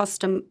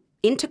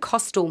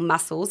intercostal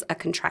muscles are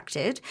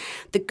contracted,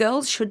 the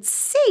girls should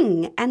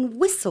sing and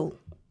whistle.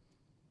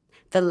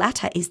 The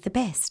latter is the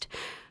best.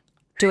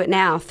 Do it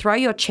now. Throw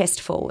your chest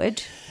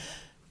forward,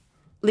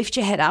 lift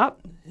your head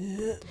up,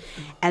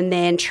 and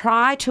then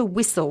try to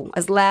whistle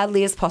as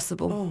loudly as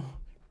possible."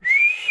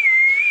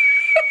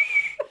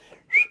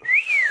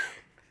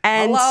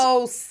 And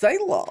hello,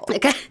 sailor.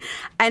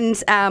 And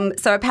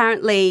so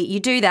apparently you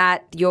do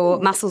that, your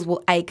muscles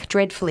will ache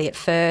dreadfully at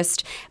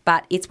first,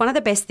 but it's one of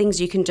the best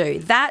things you can do.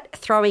 That,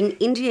 throwing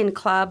Indian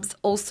clubs,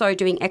 also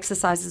doing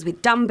exercises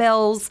with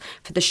dumbbells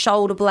for the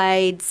shoulder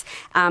blades,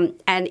 and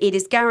it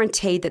is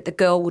guaranteed that the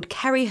girl would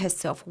carry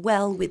herself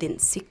well within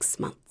 6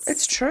 months.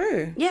 It's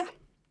true. Yeah.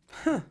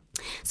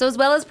 So as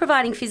well as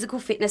providing physical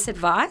fitness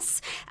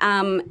advice,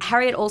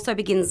 Harriet also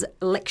begins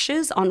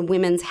lectures on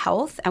women's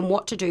health and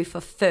what to do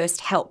for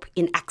first help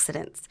in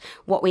accidents,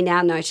 what we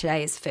now know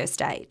today as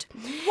first aid.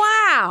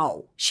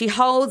 Wow. She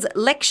holds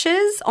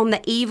lectures on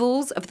the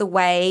evils of the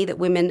way that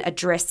women are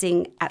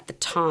dressing at the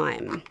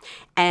time.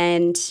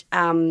 And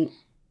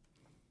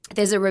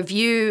there's a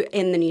review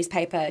in the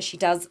newspaper. She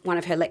does one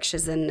of her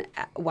lectures and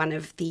one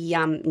of the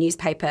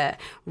newspaper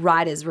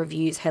writers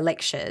reviews her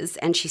lectures,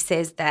 and she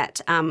says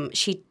that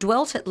she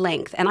dwelt at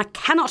length, and I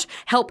cannot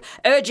help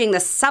urging the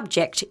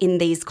subject in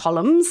these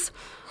columns,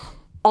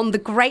 on the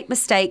great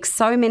mistake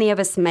so many of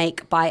us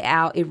make by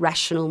our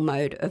irrational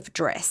mode of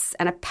dress.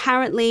 And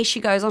apparently she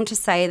goes on to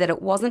say that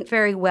it wasn't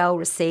very well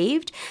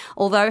received.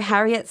 Although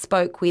Harriet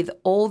spoke with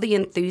all the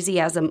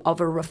enthusiasm of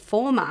a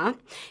reformer,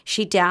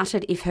 she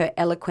doubted if her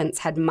eloquence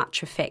had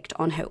much effect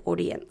on her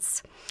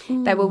audience.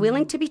 They were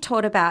willing to be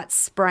taught about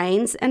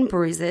sprains and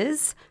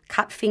bruises,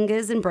 cut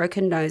fingers and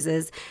broken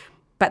noses,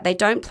 but they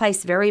don't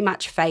place very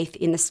much faith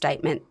in the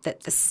statement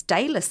that the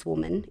stayless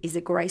woman is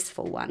a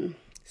graceful one.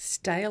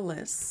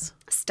 Stayless,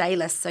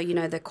 so you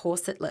know the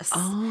corsetless.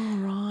 Oh,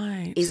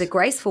 right. Is a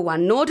graceful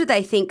one, nor do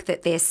they think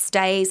that their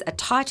stays are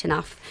tight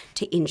enough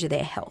to injure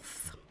their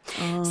health.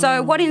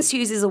 So what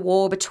ensues is a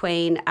war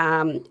between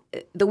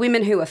the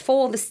women who are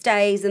for the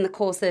stays and the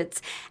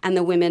corsets and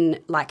the women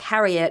like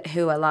Harriet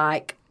who are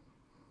like,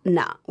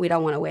 nah, we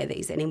don't want to wear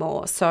these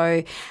anymore.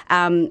 So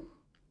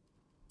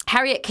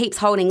Harriet keeps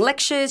holding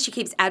lectures. She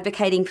keeps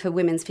advocating for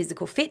women's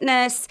physical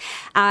fitness.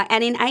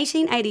 And in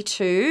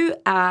 1882,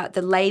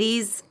 the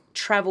ladies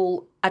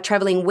are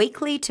travelling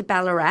weekly to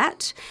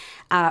Ballarat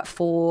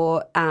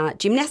for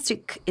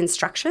gymnastic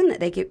instruction that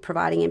they're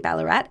providing in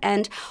Ballarat.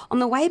 And on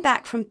the way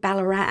back from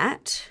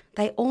Ballarat,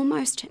 they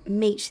almost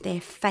meet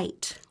their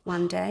fate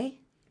one day.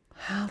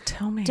 How?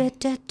 Tell me. Da,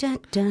 da, da,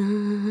 da.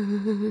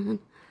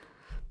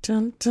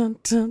 Dun, dun,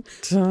 dun,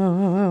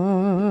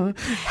 dun.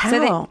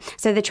 How?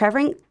 So they're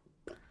travelling.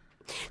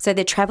 So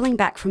they're travelling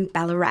back from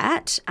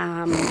Ballarat,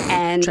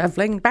 and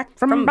Travelling back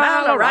from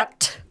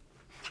Ballarat.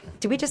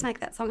 Did we just make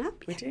that song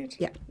up? We did.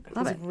 Yeah,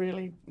 love it.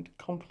 Really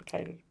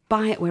complicated.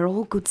 Buy it where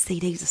all good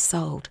CDs are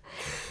sold.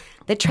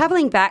 They're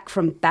travelling back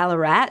from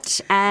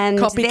Ballarat, and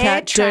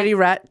Copycat, dirty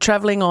rat,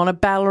 travelling on a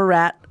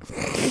Ballarat,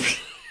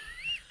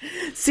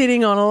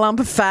 sitting on a lump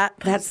of fat.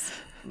 That's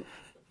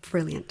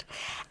brilliant.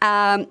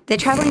 They're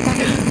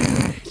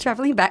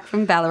travelling back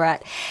from Ballarat,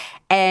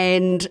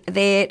 and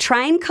their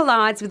train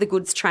collides with a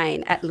goods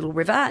train at Little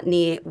River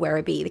near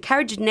Werribee. The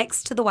carriage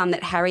next to the one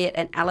that Harriet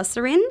and Alice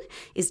are in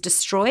is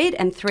destroyed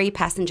and 3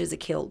 passengers are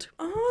killed.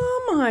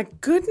 Oh, my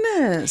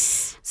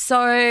goodness.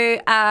 So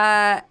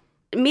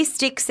Miss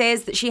Dick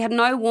says that she had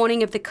no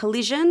warning of the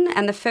collision,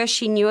 and the first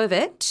she knew of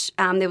it,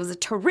 there was a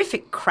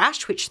terrific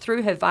crash which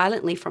threw her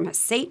violently from her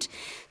seat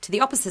to the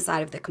opposite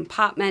side of the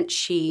compartment.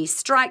 She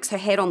strikes her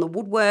head on the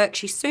woodwork.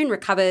 She soon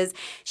recovers.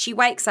 She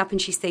wakes up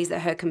and she sees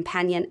that her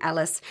companion,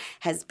 Alice,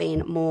 has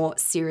been more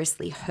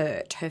seriously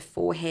hurt. Her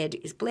forehead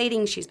is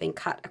bleeding. She's been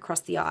cut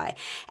across the eye.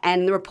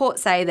 And the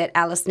reports say that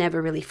Alice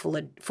never really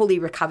fully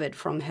recovered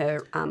from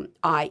her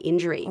eye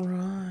injury.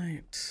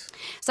 Right.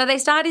 So they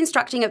start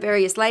instructing at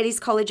various ladies'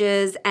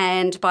 colleges,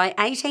 and by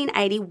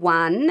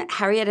 1881,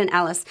 Harriet and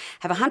Alice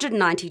have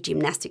 190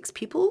 gymnastics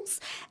pupils,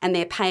 and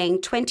they're paying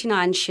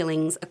 29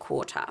 shillings a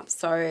quarter.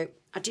 So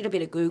I did a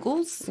bit of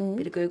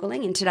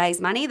Googling. In today's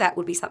money, that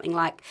would be something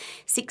like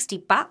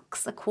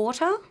 $60 a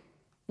quarter.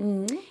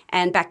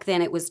 And back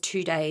then it was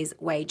 2 days'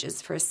 wages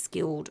for a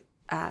skilled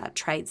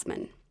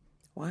tradesman.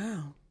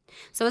 Wow.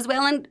 So as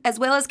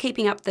well as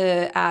keeping up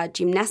the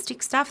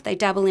gymnastic stuff, they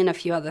dabble in a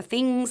few other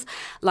things,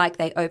 like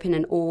they open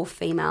an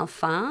all-female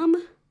farm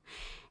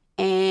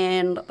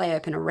and they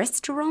open a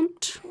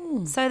restaurant.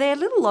 So they're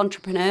little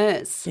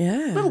entrepreneurs,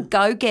 little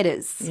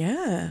go-getters.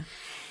 Yeah.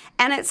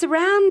 And it's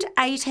around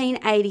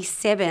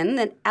 1887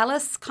 that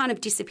Alice kind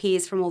of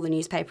disappears from all the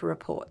newspaper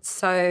reports.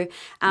 So,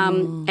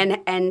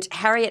 and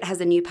Harriet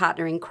has a new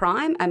partner in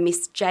crime, a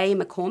Miss J.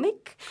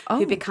 McCormick,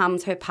 who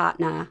becomes her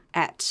partner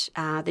at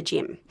the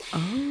gym.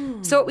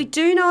 So what we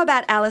do know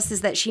about Alice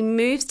is that she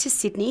moves to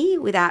Sydney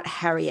without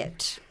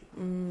Harriet.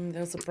 There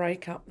was a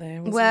breakup there,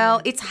 wasn't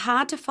Well, it's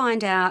hard to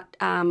find out.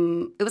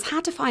 It was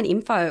hard to find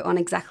info on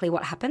exactly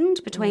what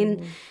happened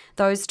between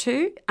those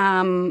two,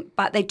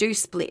 but they do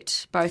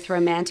split, both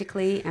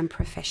romantically and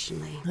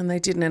professionally. And they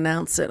didn't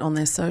announce it on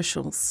their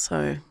socials,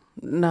 so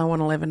no one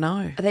will ever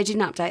know. They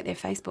didn't update their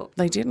Facebook.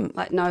 They didn't.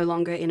 Like, no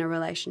longer in a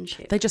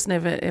relationship. They just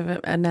never, ever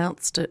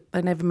announced it.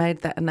 They never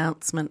made that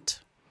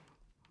announcement.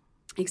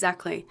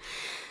 Exactly.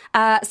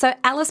 So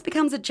Alice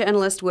becomes a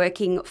journalist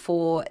working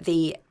for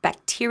the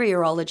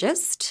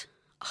bacteriologist.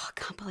 Oh, I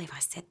can't believe I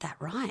said that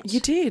right.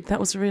 You did. That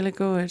was really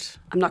good.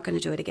 I'm not going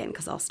to do it again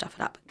because I'll stuff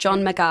it up.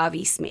 John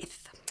McGarvey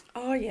Smith.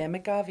 Oh, yeah,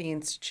 McGarvey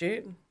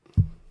Institute.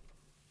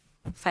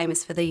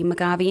 Famous for the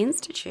McGarvey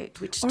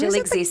Institute, which Or still is it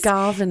exists. the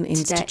Garvin today.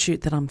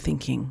 Institute that I'm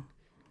thinking?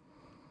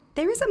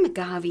 There is a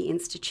McGarvey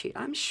Institute,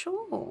 I'm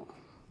sure.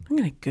 I'm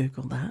going to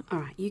Google that. All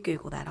right, you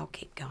Google that. I'll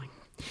keep going.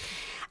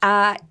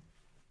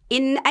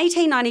 In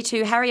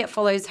 1892, Harriet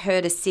follows her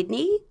to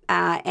Sydney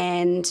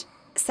and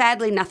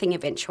sadly nothing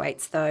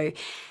eventuates though.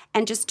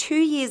 And just 2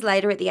 years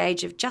later, at the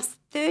age of just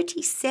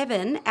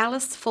 37,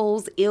 Alice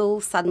falls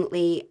ill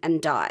suddenly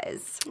and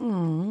dies.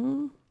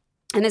 And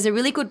there's a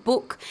really good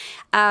book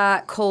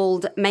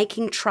called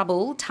Making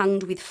Trouble,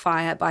 Tongued with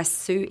Fire by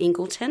Sue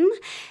Ingleton.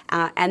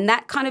 And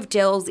that kind of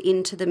delves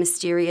into the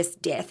mysterious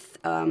death,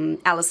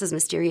 Alice's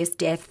mysterious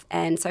death.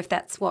 And so if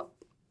that's what,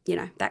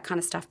 that kind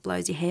of stuff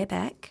blows your hair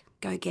back,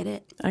 go get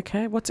it.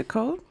 Okay, what's it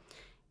called?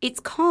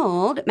 It's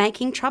called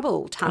Making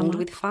Trouble, Tongued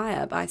with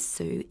Fire by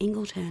Sue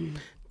Ingleton.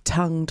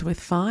 Tongued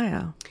with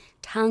Fire.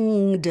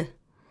 Tongued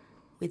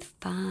with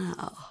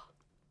fire.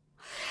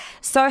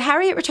 So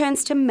Harriet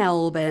returns to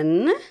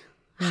Melbourne,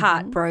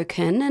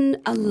 heartbroken and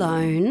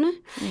alone.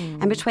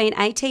 And between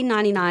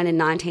 1899 and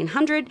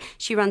 1900,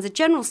 she runs a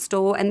general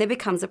store and then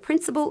becomes a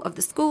principal of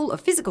the School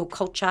of Physical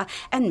Culture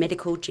and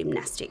Medical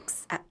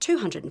Gymnastics at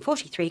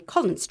 243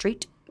 Collins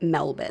Street,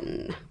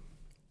 Melbourne.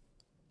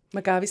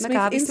 McGarvey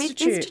Smith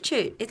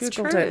Institute. It's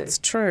Googled true. it. It's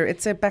true.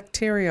 It's a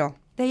bacterial.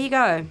 There you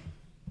go.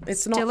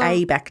 It's Still not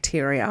a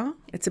bacteria.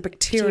 It's a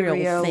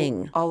bacterial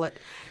thing.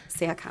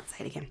 See, I can't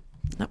say it again.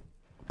 No,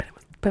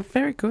 but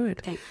very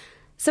good. Thanks.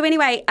 So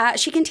anyway,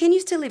 she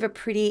continues to live a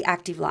pretty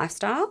active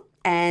lifestyle,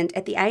 and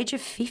at the age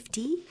of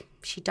 50,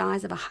 she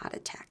dies of a heart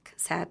attack,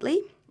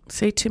 sadly.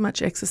 See, too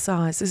much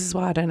exercise. This is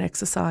why I don't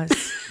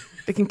exercise.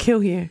 It can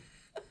kill you.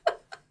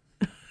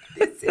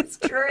 This is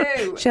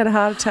true. She had a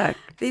heart attack.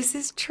 This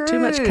is true. Too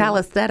much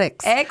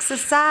calisthenics.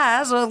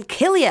 Exercise will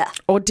kill you.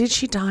 Or did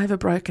she die of a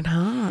broken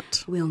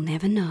heart? We'll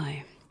never know.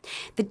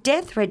 The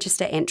death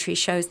register entry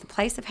shows the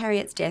place of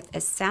Harriet's death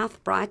as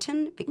South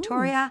Brighton,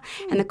 Victoria,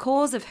 and the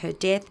cause of her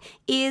death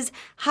is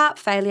heart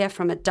failure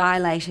from a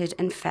dilated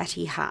and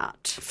fatty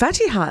heart.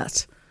 Fatty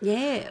heart?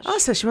 Yes. Oh,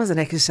 so she wasn't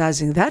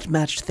exercising that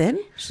much then?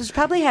 She's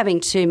probably having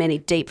too many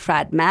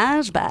deep-fried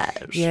Mars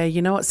bars. Yeah,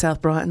 you know what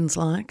South Brighton's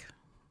like?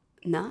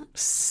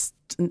 Nuts?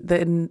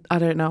 Then I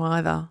don't know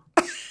either.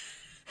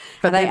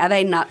 Are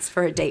they nuts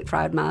for a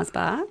deep-fried Mars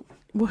bar?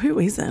 Well, who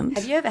isn't?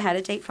 Have you ever had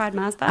a deep-fried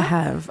Mars bar? I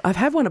have. I've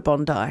had one at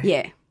Bondi.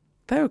 Yeah.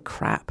 They were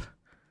crap.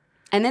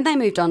 And then they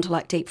moved on to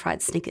like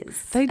deep-fried Snickers.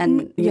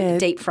 Yeah.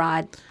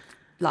 Deep-fried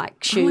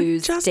like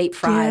shoes, just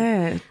deep-fried.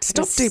 Yeah,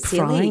 stop It's deep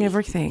frying silly.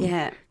 everything.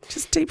 Yeah.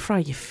 Just deep fry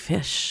your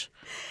fish.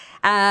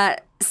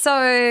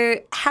 So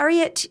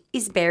Harriet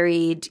is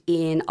buried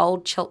in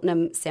Old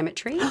Cheltenham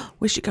Cemetery,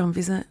 We should go and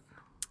visit.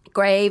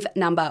 grave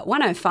number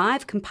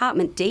 105,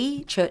 compartment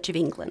D, Church of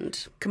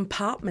England.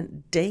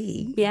 Compartment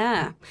D?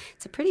 Yeah,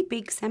 it's a pretty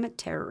big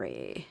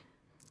cemetery.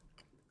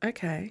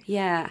 Okay.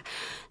 Yeah.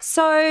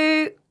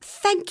 So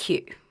thank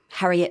you,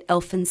 Harriet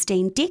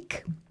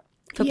Elphinstone-Dick,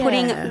 for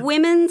putting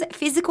women's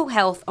physical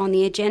health on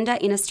the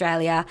agenda in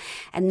Australia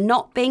and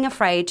not being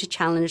afraid to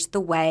challenge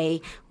the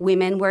way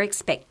women were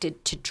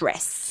expected to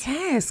dress.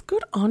 Yes,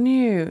 good on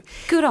you.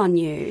 Good on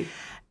you.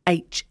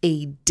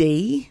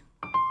 HED.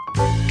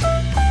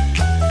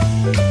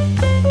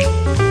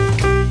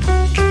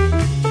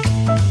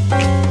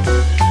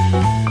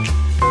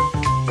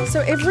 So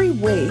every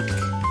week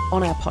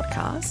on our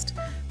podcast,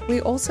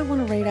 we also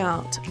want to read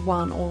out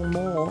one or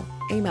more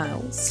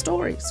emails,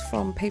 stories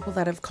from people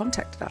that have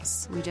contacted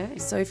us. We do.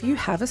 So if you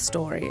have a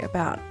story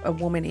about a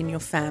woman in your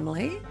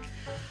family,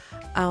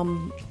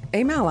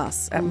 email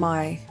us at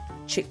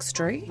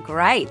mychickstry.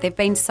 Great. They've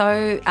been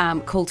so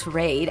cool to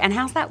read. And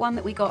how's that one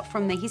that we got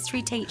from the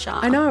history teacher?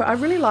 I know, I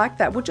really like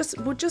that. We'll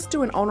just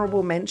do an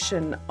honourable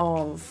mention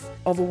of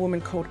a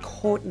woman called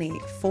Courtney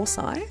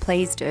Forsyth,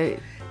 Please do.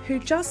 who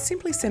just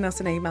simply sent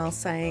us an email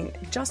saying,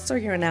 just saw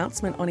your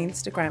announcement on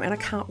Instagram and I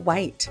can't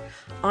wait.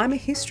 I'm a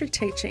history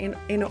teacher in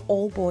an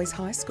all-boys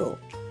high school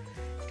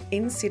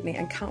in Sydney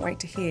and can't wait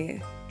to hear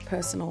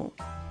personal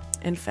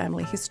and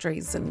family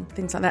histories and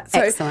things like that. So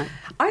Excellent.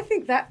 I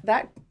think that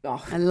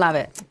I love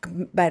it.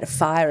 made a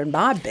fire in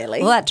my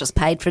belly. Well, that just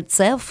paid for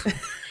itself.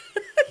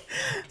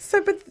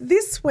 So, but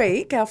this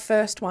week, our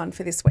first one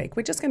for this week,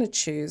 we're just going to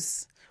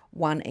choose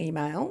one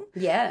email.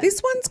 Yeah.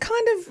 This one's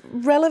kind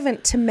of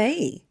relevant to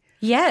me.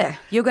 Yeah.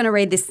 You're going to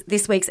read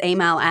this week's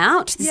email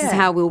out. This is Yeah.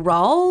 how we'll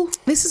roll.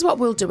 This is what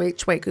we'll do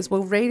each week is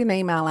we'll read an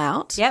email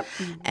out. Yep.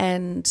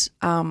 And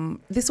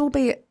this will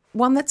be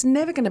one that's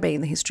never going to be in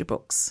the history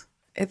books.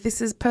 If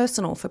this is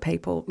personal for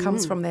people,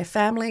 comes from their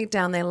family,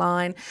 down their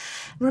line.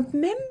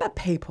 Remember,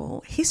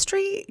 people,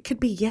 history could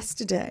be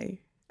yesterday,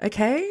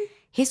 okay?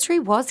 History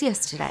was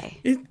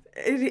yesterday. It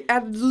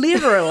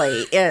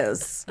literally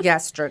is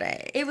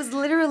yesterday. It was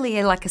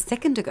literally like a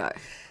second ago.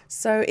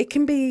 So it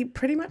can be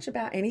pretty much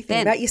about anything,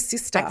 Then. about your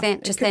sister. Back then,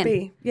 It just could then.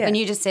 be, yeah. When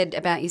you just said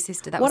about your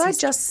sister, that what was I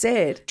history. just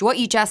said What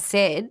you just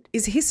said,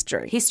 is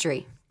history.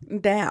 history.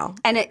 Now.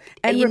 And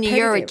you're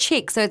a repetitive.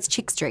 chick, so it's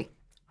chickstry.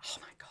 Oh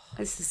my God.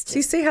 This is So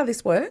you see how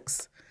this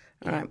works?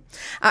 All right.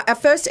 Our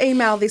first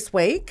email this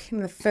week, in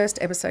the first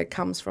episode,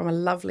 comes from a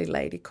lovely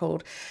lady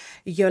called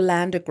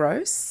Yolanda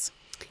Gross,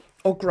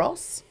 or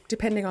Gross,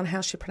 depending on how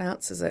she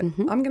pronounces it.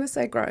 I'm going to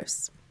say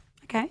Gross.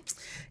 okay.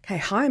 Okay,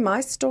 hi, my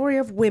story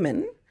of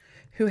women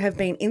who have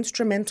been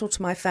instrumental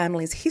to my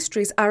family's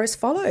histories are as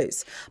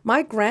follows.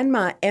 My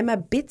grandma, Emma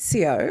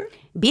Bizio,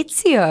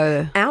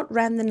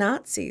 outran the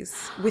Nazis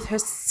with her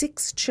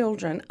 6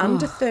 children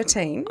under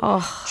 13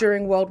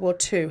 during World War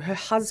II. Her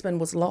husband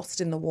was lost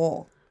in the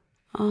war.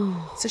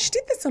 So she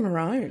did this on her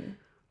own.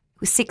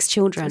 With 6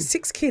 children.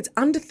 6 kids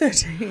under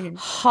 13.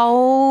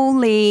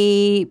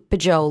 Holy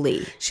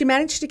bajoli. She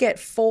managed to get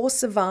 4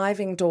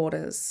 surviving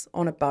daughters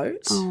on a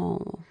boat.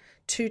 Oh.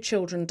 2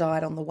 children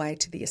died on the way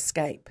to the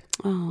escape.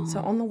 So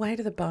on the way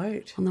to the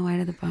boat. On the way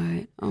to the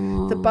boat.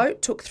 Oh. The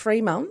boat took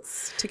 3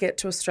 months to get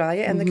to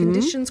Australia and the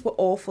conditions were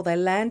awful. They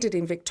landed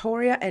in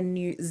Victoria and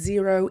knew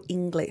 0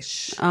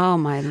 English. Oh,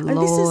 my And Lord.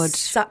 this is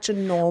such a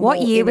normal What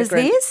year was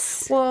immigrant-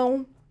 this?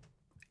 Well,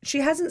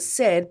 she hasn't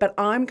said, but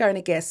I'm going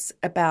to guess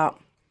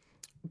about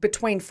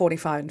between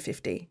 45 and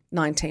 50,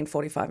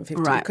 1945 and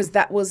 50, Right. because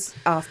that was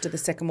after the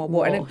Second World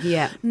War. And it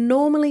yeah.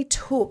 normally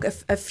took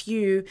a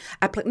few,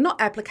 not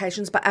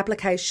applications, but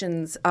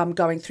applications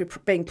going through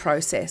being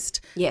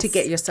processed Yes. to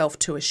get yourself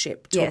to a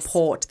ship, to Yes. a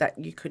port that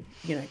you could,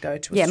 go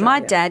to Yeah, Australia my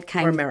dad or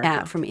came America.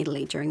 out from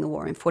Italy during the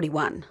war in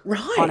 41.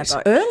 Right, On a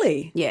boat.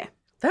 early. Yeah.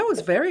 That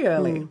was very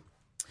early.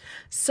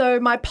 So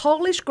my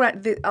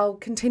I'll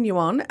continue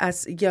on,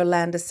 as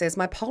Yolanda says,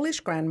 my Polish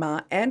grandma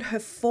and her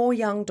 4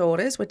 young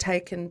daughters were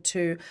taken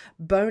to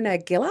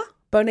Bonagilla.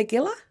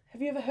 Bonagilla?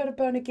 Have you ever heard of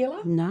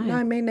Bonagilla?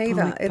 No, me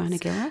neither.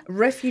 Bonagilla? It's a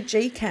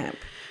refugee camp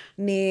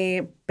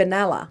near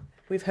Benalla.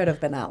 We've heard of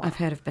Benalla. I've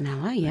heard of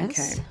Benalla,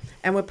 yes. Okay.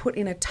 And were put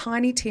in a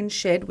tiny tin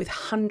shed with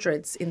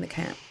hundreds in the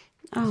camp.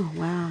 Oh,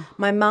 wow.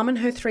 My mum and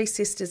her 3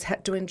 sisters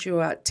had to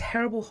endure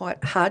terrible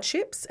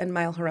hardships and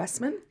male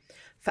harassment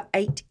for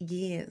 8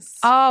 years.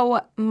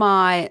 Oh,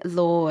 my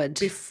Lord.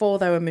 Before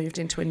they were moved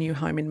into a new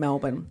home in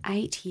Melbourne.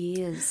 8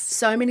 years.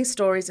 So many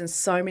stories and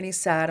so many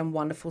sad and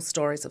wonderful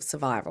stories of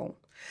survival.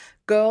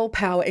 Girl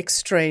power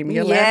extreme.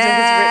 Yolanda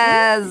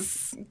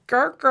has written.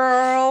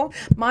 Girl.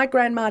 My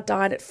grandma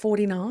died at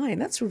 49.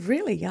 That's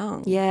really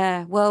young.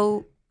 Yeah,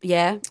 well,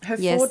 yeah. Her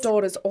 4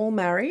 daughters all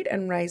married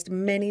and raised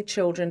many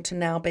children to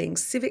now being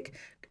civic,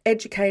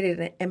 educated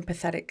and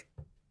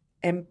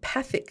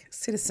empathic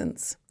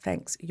citizens.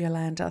 Thanks,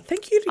 Yolanda.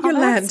 Thank you to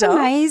Yolanda. That's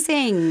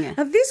amazing.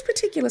 Now, this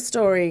particular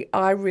story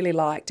I really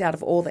liked out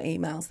of all the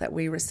emails that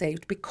we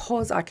received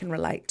because I can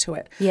relate to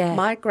it. Yeah.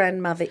 My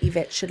grandmother,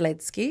 Yvette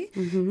Shedledsky,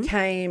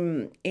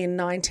 came in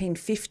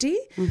 1950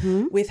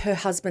 with her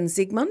husband,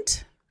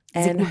 Zygmunt,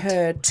 and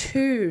her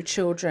 2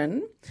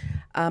 children,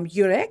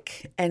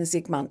 Jurek and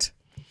Zygmunt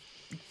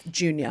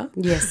Jr.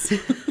 Yes.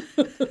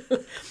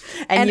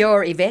 And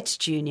you're Yvette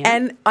Jr.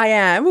 And I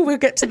am. We'll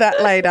get to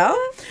that later.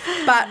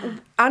 But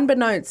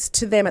unbeknownst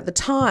to them at the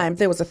time,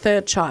 there was a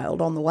 3rd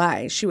child on the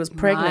way. She was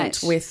pregnant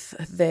with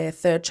their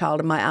 3rd child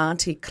and my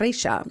auntie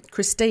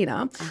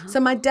Christina. So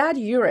my dad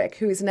Jurek,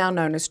 who is now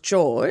known as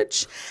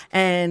George,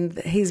 and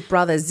his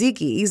brother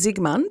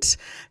Zygmunt,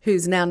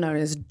 who's now known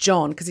as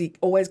John, because he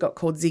always got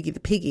called Ziggy the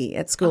Piggy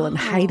at school and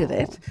hated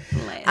it.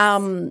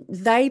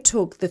 They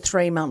took the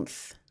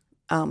 3-month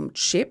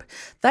ship.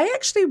 They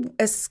actually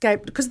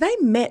escaped because they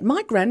met.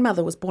 My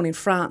grandmother was born in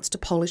France to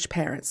Polish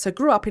parents, so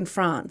grew up in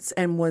France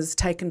and was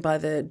taken by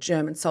the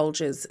German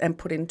soldiers and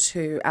put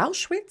into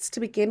Auschwitz to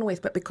begin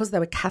with. But because they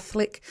were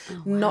Catholic,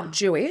 not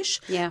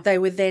Jewish, they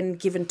were then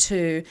given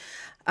to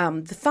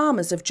the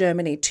farmers of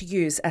Germany to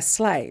use as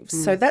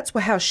slaves. So that's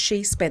how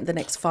she spent the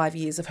next 5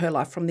 years of her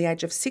life, from the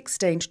age of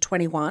 16 to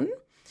 21.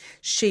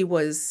 She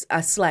was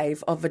a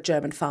slave of a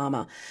German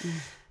farmer.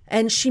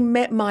 And she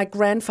met my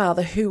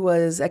grandfather, who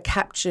was a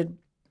captured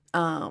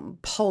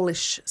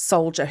Polish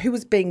soldier who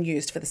was being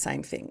used for the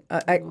same thing.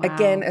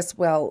 Again, as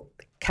well,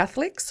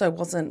 Catholic, so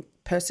wasn't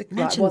persecuted.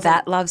 Imagine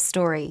that love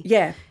story.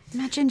 Yeah.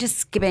 Imagine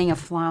just being a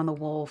fly on the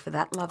wall for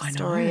that love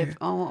story.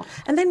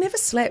 And they never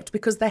slept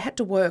because they had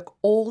to work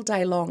all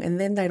day long, and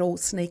then they'd all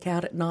sneak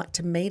out at night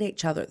to meet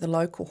each other at the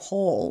local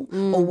hall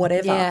or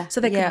whatever.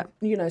 So they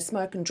could,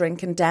 smoke and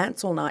drink and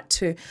dance all night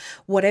to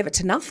whatever,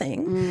 to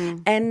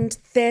nothing. And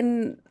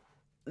then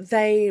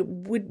they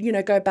would,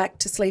 go back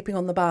to sleeping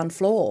on the barn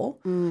floor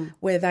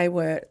where they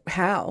were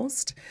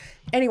housed.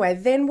 Anyway,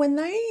 then when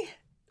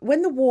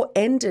the war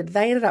ended,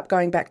 they ended up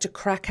going back to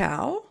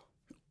Krakow,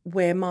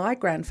 where my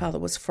grandfather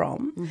was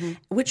from,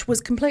 which was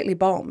completely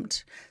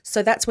bombed.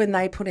 So that's when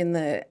they put in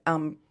the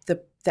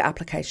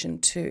application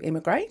to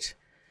immigrate.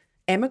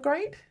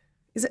 Emigrate?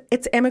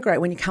 It's emigrate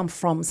when you come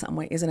from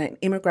somewhere, isn't it?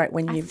 Immigrate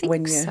when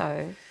you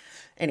so.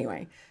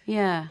 Anyway.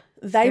 Yeah.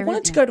 They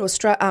wanted to go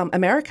to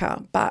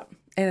America, but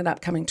ended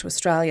up coming to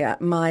Australia.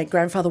 My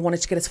grandfather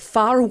wanted to get as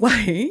far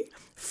away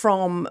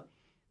from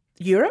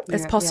Europe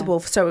as possible.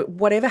 So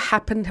whatever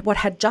happened, what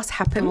had just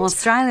happened. Well,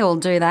 Australia will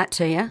do that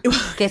to you.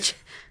 Get you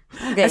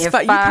you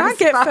can't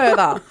get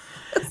further.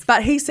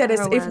 But he said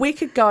if we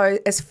could go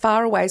as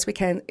far away as we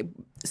can,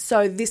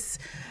 so this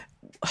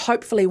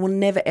hopefully we'll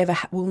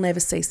never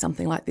see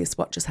something like this,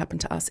 what just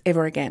happened to us,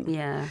 ever again.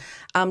 Yeah.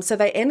 So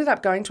they ended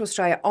up going to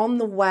Australia. On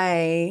the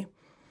way,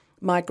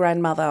 my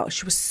grandmother,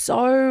 she was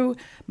so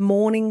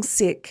morning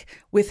sick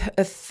with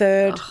a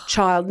 3rd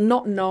child,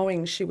 not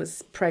knowing she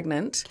was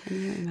pregnant,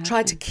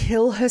 tried to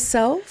kill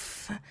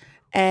herself,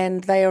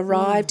 and they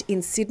arrived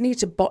in Sydney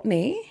to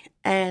Botany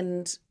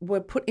and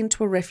were put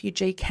into a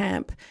refugee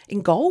camp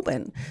in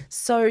Goulburn.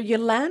 So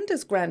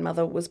Yolanda's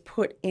grandmother was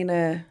put in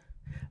a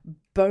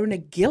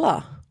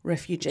Bonagilla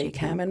refugee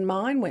camp, and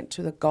mine went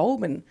to the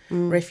Goulburn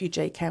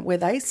refugee camp where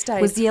they stayed.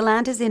 Was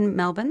Yolanda's in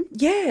Melbourne?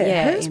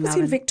 Yeah, hers was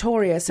in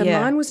Victoria, so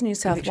mine was New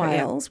South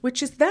Wales,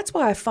 that's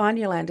why I find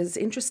Yolanda's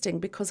interesting,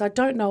 because I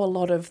don't know a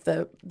lot of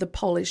the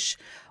Polish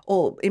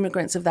or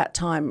immigrants of that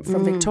time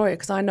from Victoria,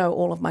 because I know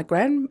all of my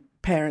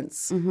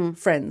grandparents'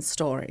 friends'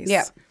 stories.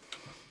 Yeah.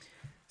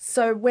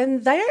 So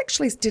when they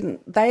actually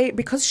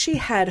because she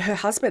had her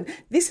husband,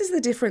 this is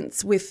the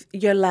difference with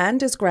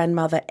Yolanda's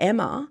grandmother,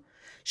 Emma.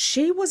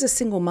 She was a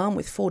single mum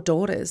with 4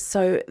 daughters,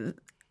 so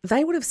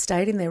they would have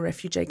stayed in their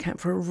refugee camp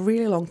for a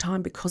really long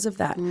time because of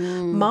that.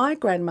 My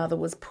grandmother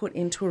was put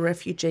into a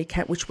refugee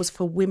camp which was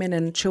for women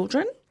and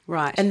children.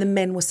 Right. And the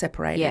men were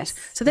separated. Yes.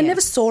 So they never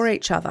saw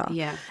each other.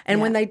 Yeah.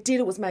 And when they did,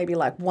 it was maybe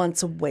like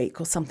once a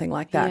week or something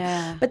like that.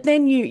 Yeah. But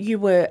then you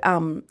were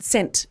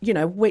sent,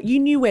 where you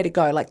knew where to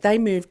go. Like they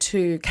moved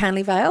to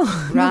Canley Vale,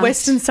 the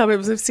western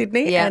suburbs of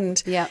Sydney,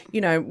 and,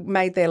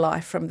 made their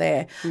life from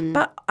there.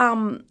 But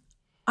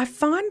I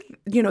find,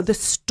 the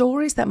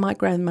stories that my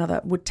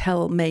grandmother would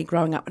tell me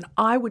growing up, and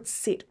I would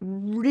sit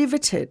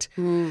riveted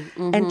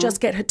and just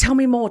get her, tell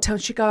me more.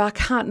 She'd go, I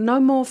can't, no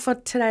more for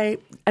today,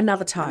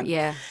 another time.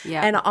 Yeah.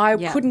 And I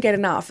couldn't get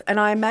enough. And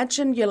I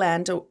imagine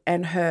Yolanda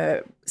and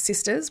her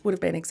sisters would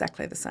have been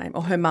exactly the same,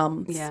 or her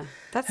mums. Yeah,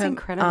 that's her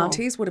incredible.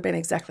 Aunties would have been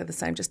exactly the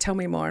same. Just tell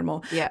me more and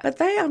more. Yeah. But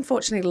they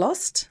unfortunately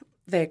lost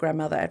their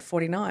grandmother at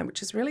 49,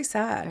 which is really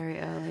sad. Very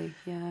early.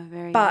 Yeah,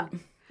 very But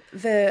young.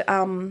 the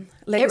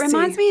legacy. It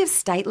reminds me of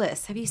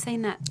Stateless. Have you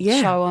seen that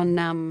show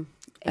on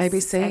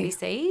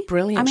ABC?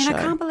 Brilliant show. show.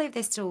 I can't believe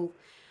they're still.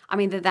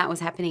 that was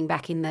happening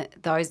back in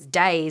those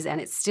days, and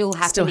it's still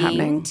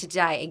happening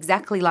today.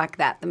 Exactly like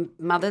that. The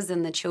mothers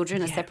and the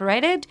children are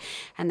separated,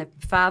 and the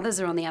fathers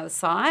are on the other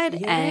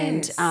side.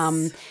 Yes.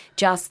 And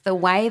just the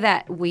way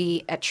that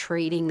we are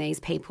treating these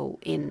people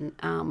in.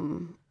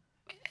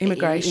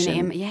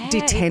 Immigration,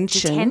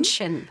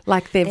 detention,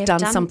 like they've done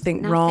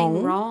something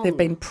wrong. They've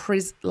been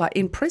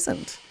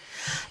imprisoned.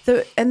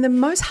 The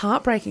most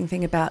heartbreaking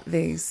thing about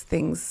these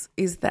things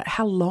is that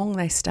how long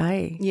they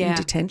stay in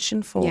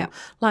detention for. Yeah.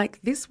 Like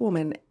this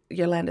woman,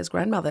 Yolanda's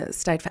grandmother,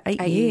 stayed for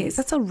 8 years.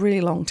 That's a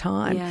really long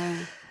time. Yeah.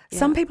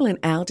 Some people in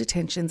our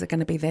detentions are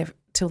going to be there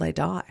till they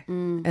die,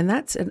 and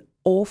that's an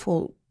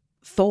awful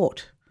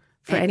thought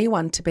for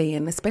anyone to be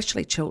in,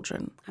 especially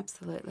children.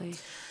 Absolutely.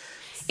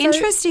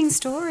 Interesting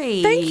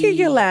story. Thank you,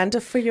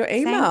 Yolanda, for your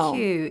email.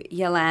 Thank you,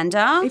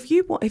 Yolanda. If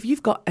you've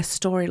got a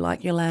story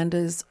like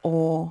Yolanda's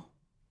or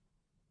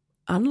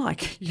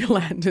unlike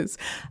Yolanda's,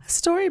 a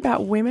story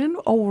about women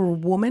or a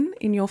woman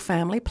in your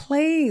family,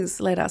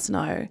 please let us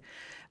know.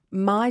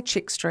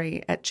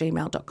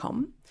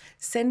 mychickstree@gmail.com.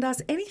 Send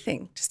us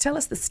anything. Just tell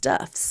us the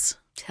stuffs.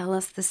 Tell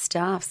us the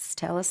stuffs.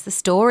 Tell us the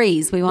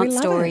stories. We want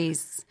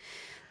stories.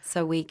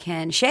 So we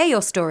can share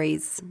your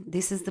stories.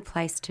 This is the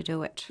place to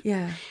do it.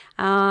 Yeah.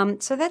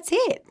 So that's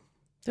it.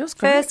 That was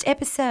great. First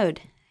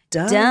episode.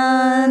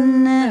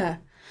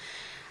 Done.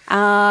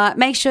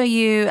 Make sure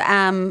you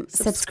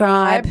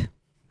subscribe,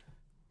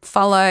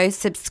 follow,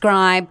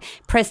 subscribe,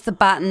 press the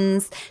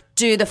buttons,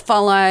 do the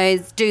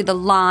follows, do the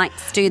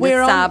likes, do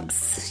the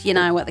subs. You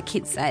know what the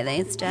kids say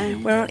these days.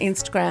 We're on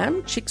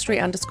Instagram,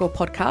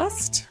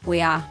 chickstree_podcast.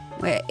 We are.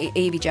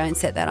 Evie Jones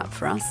set that up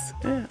for us.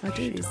 Yeah, I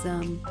did.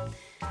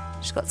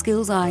 She's got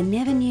skills I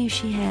never knew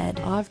she had.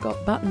 I've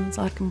got buttons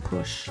I can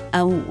push.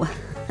 Oh,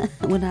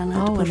 would I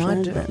like to push and I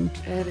those do. buttons?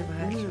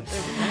 Anyway.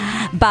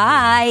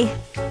 Bye.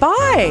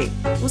 Bye.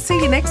 We'll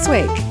see you next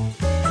week.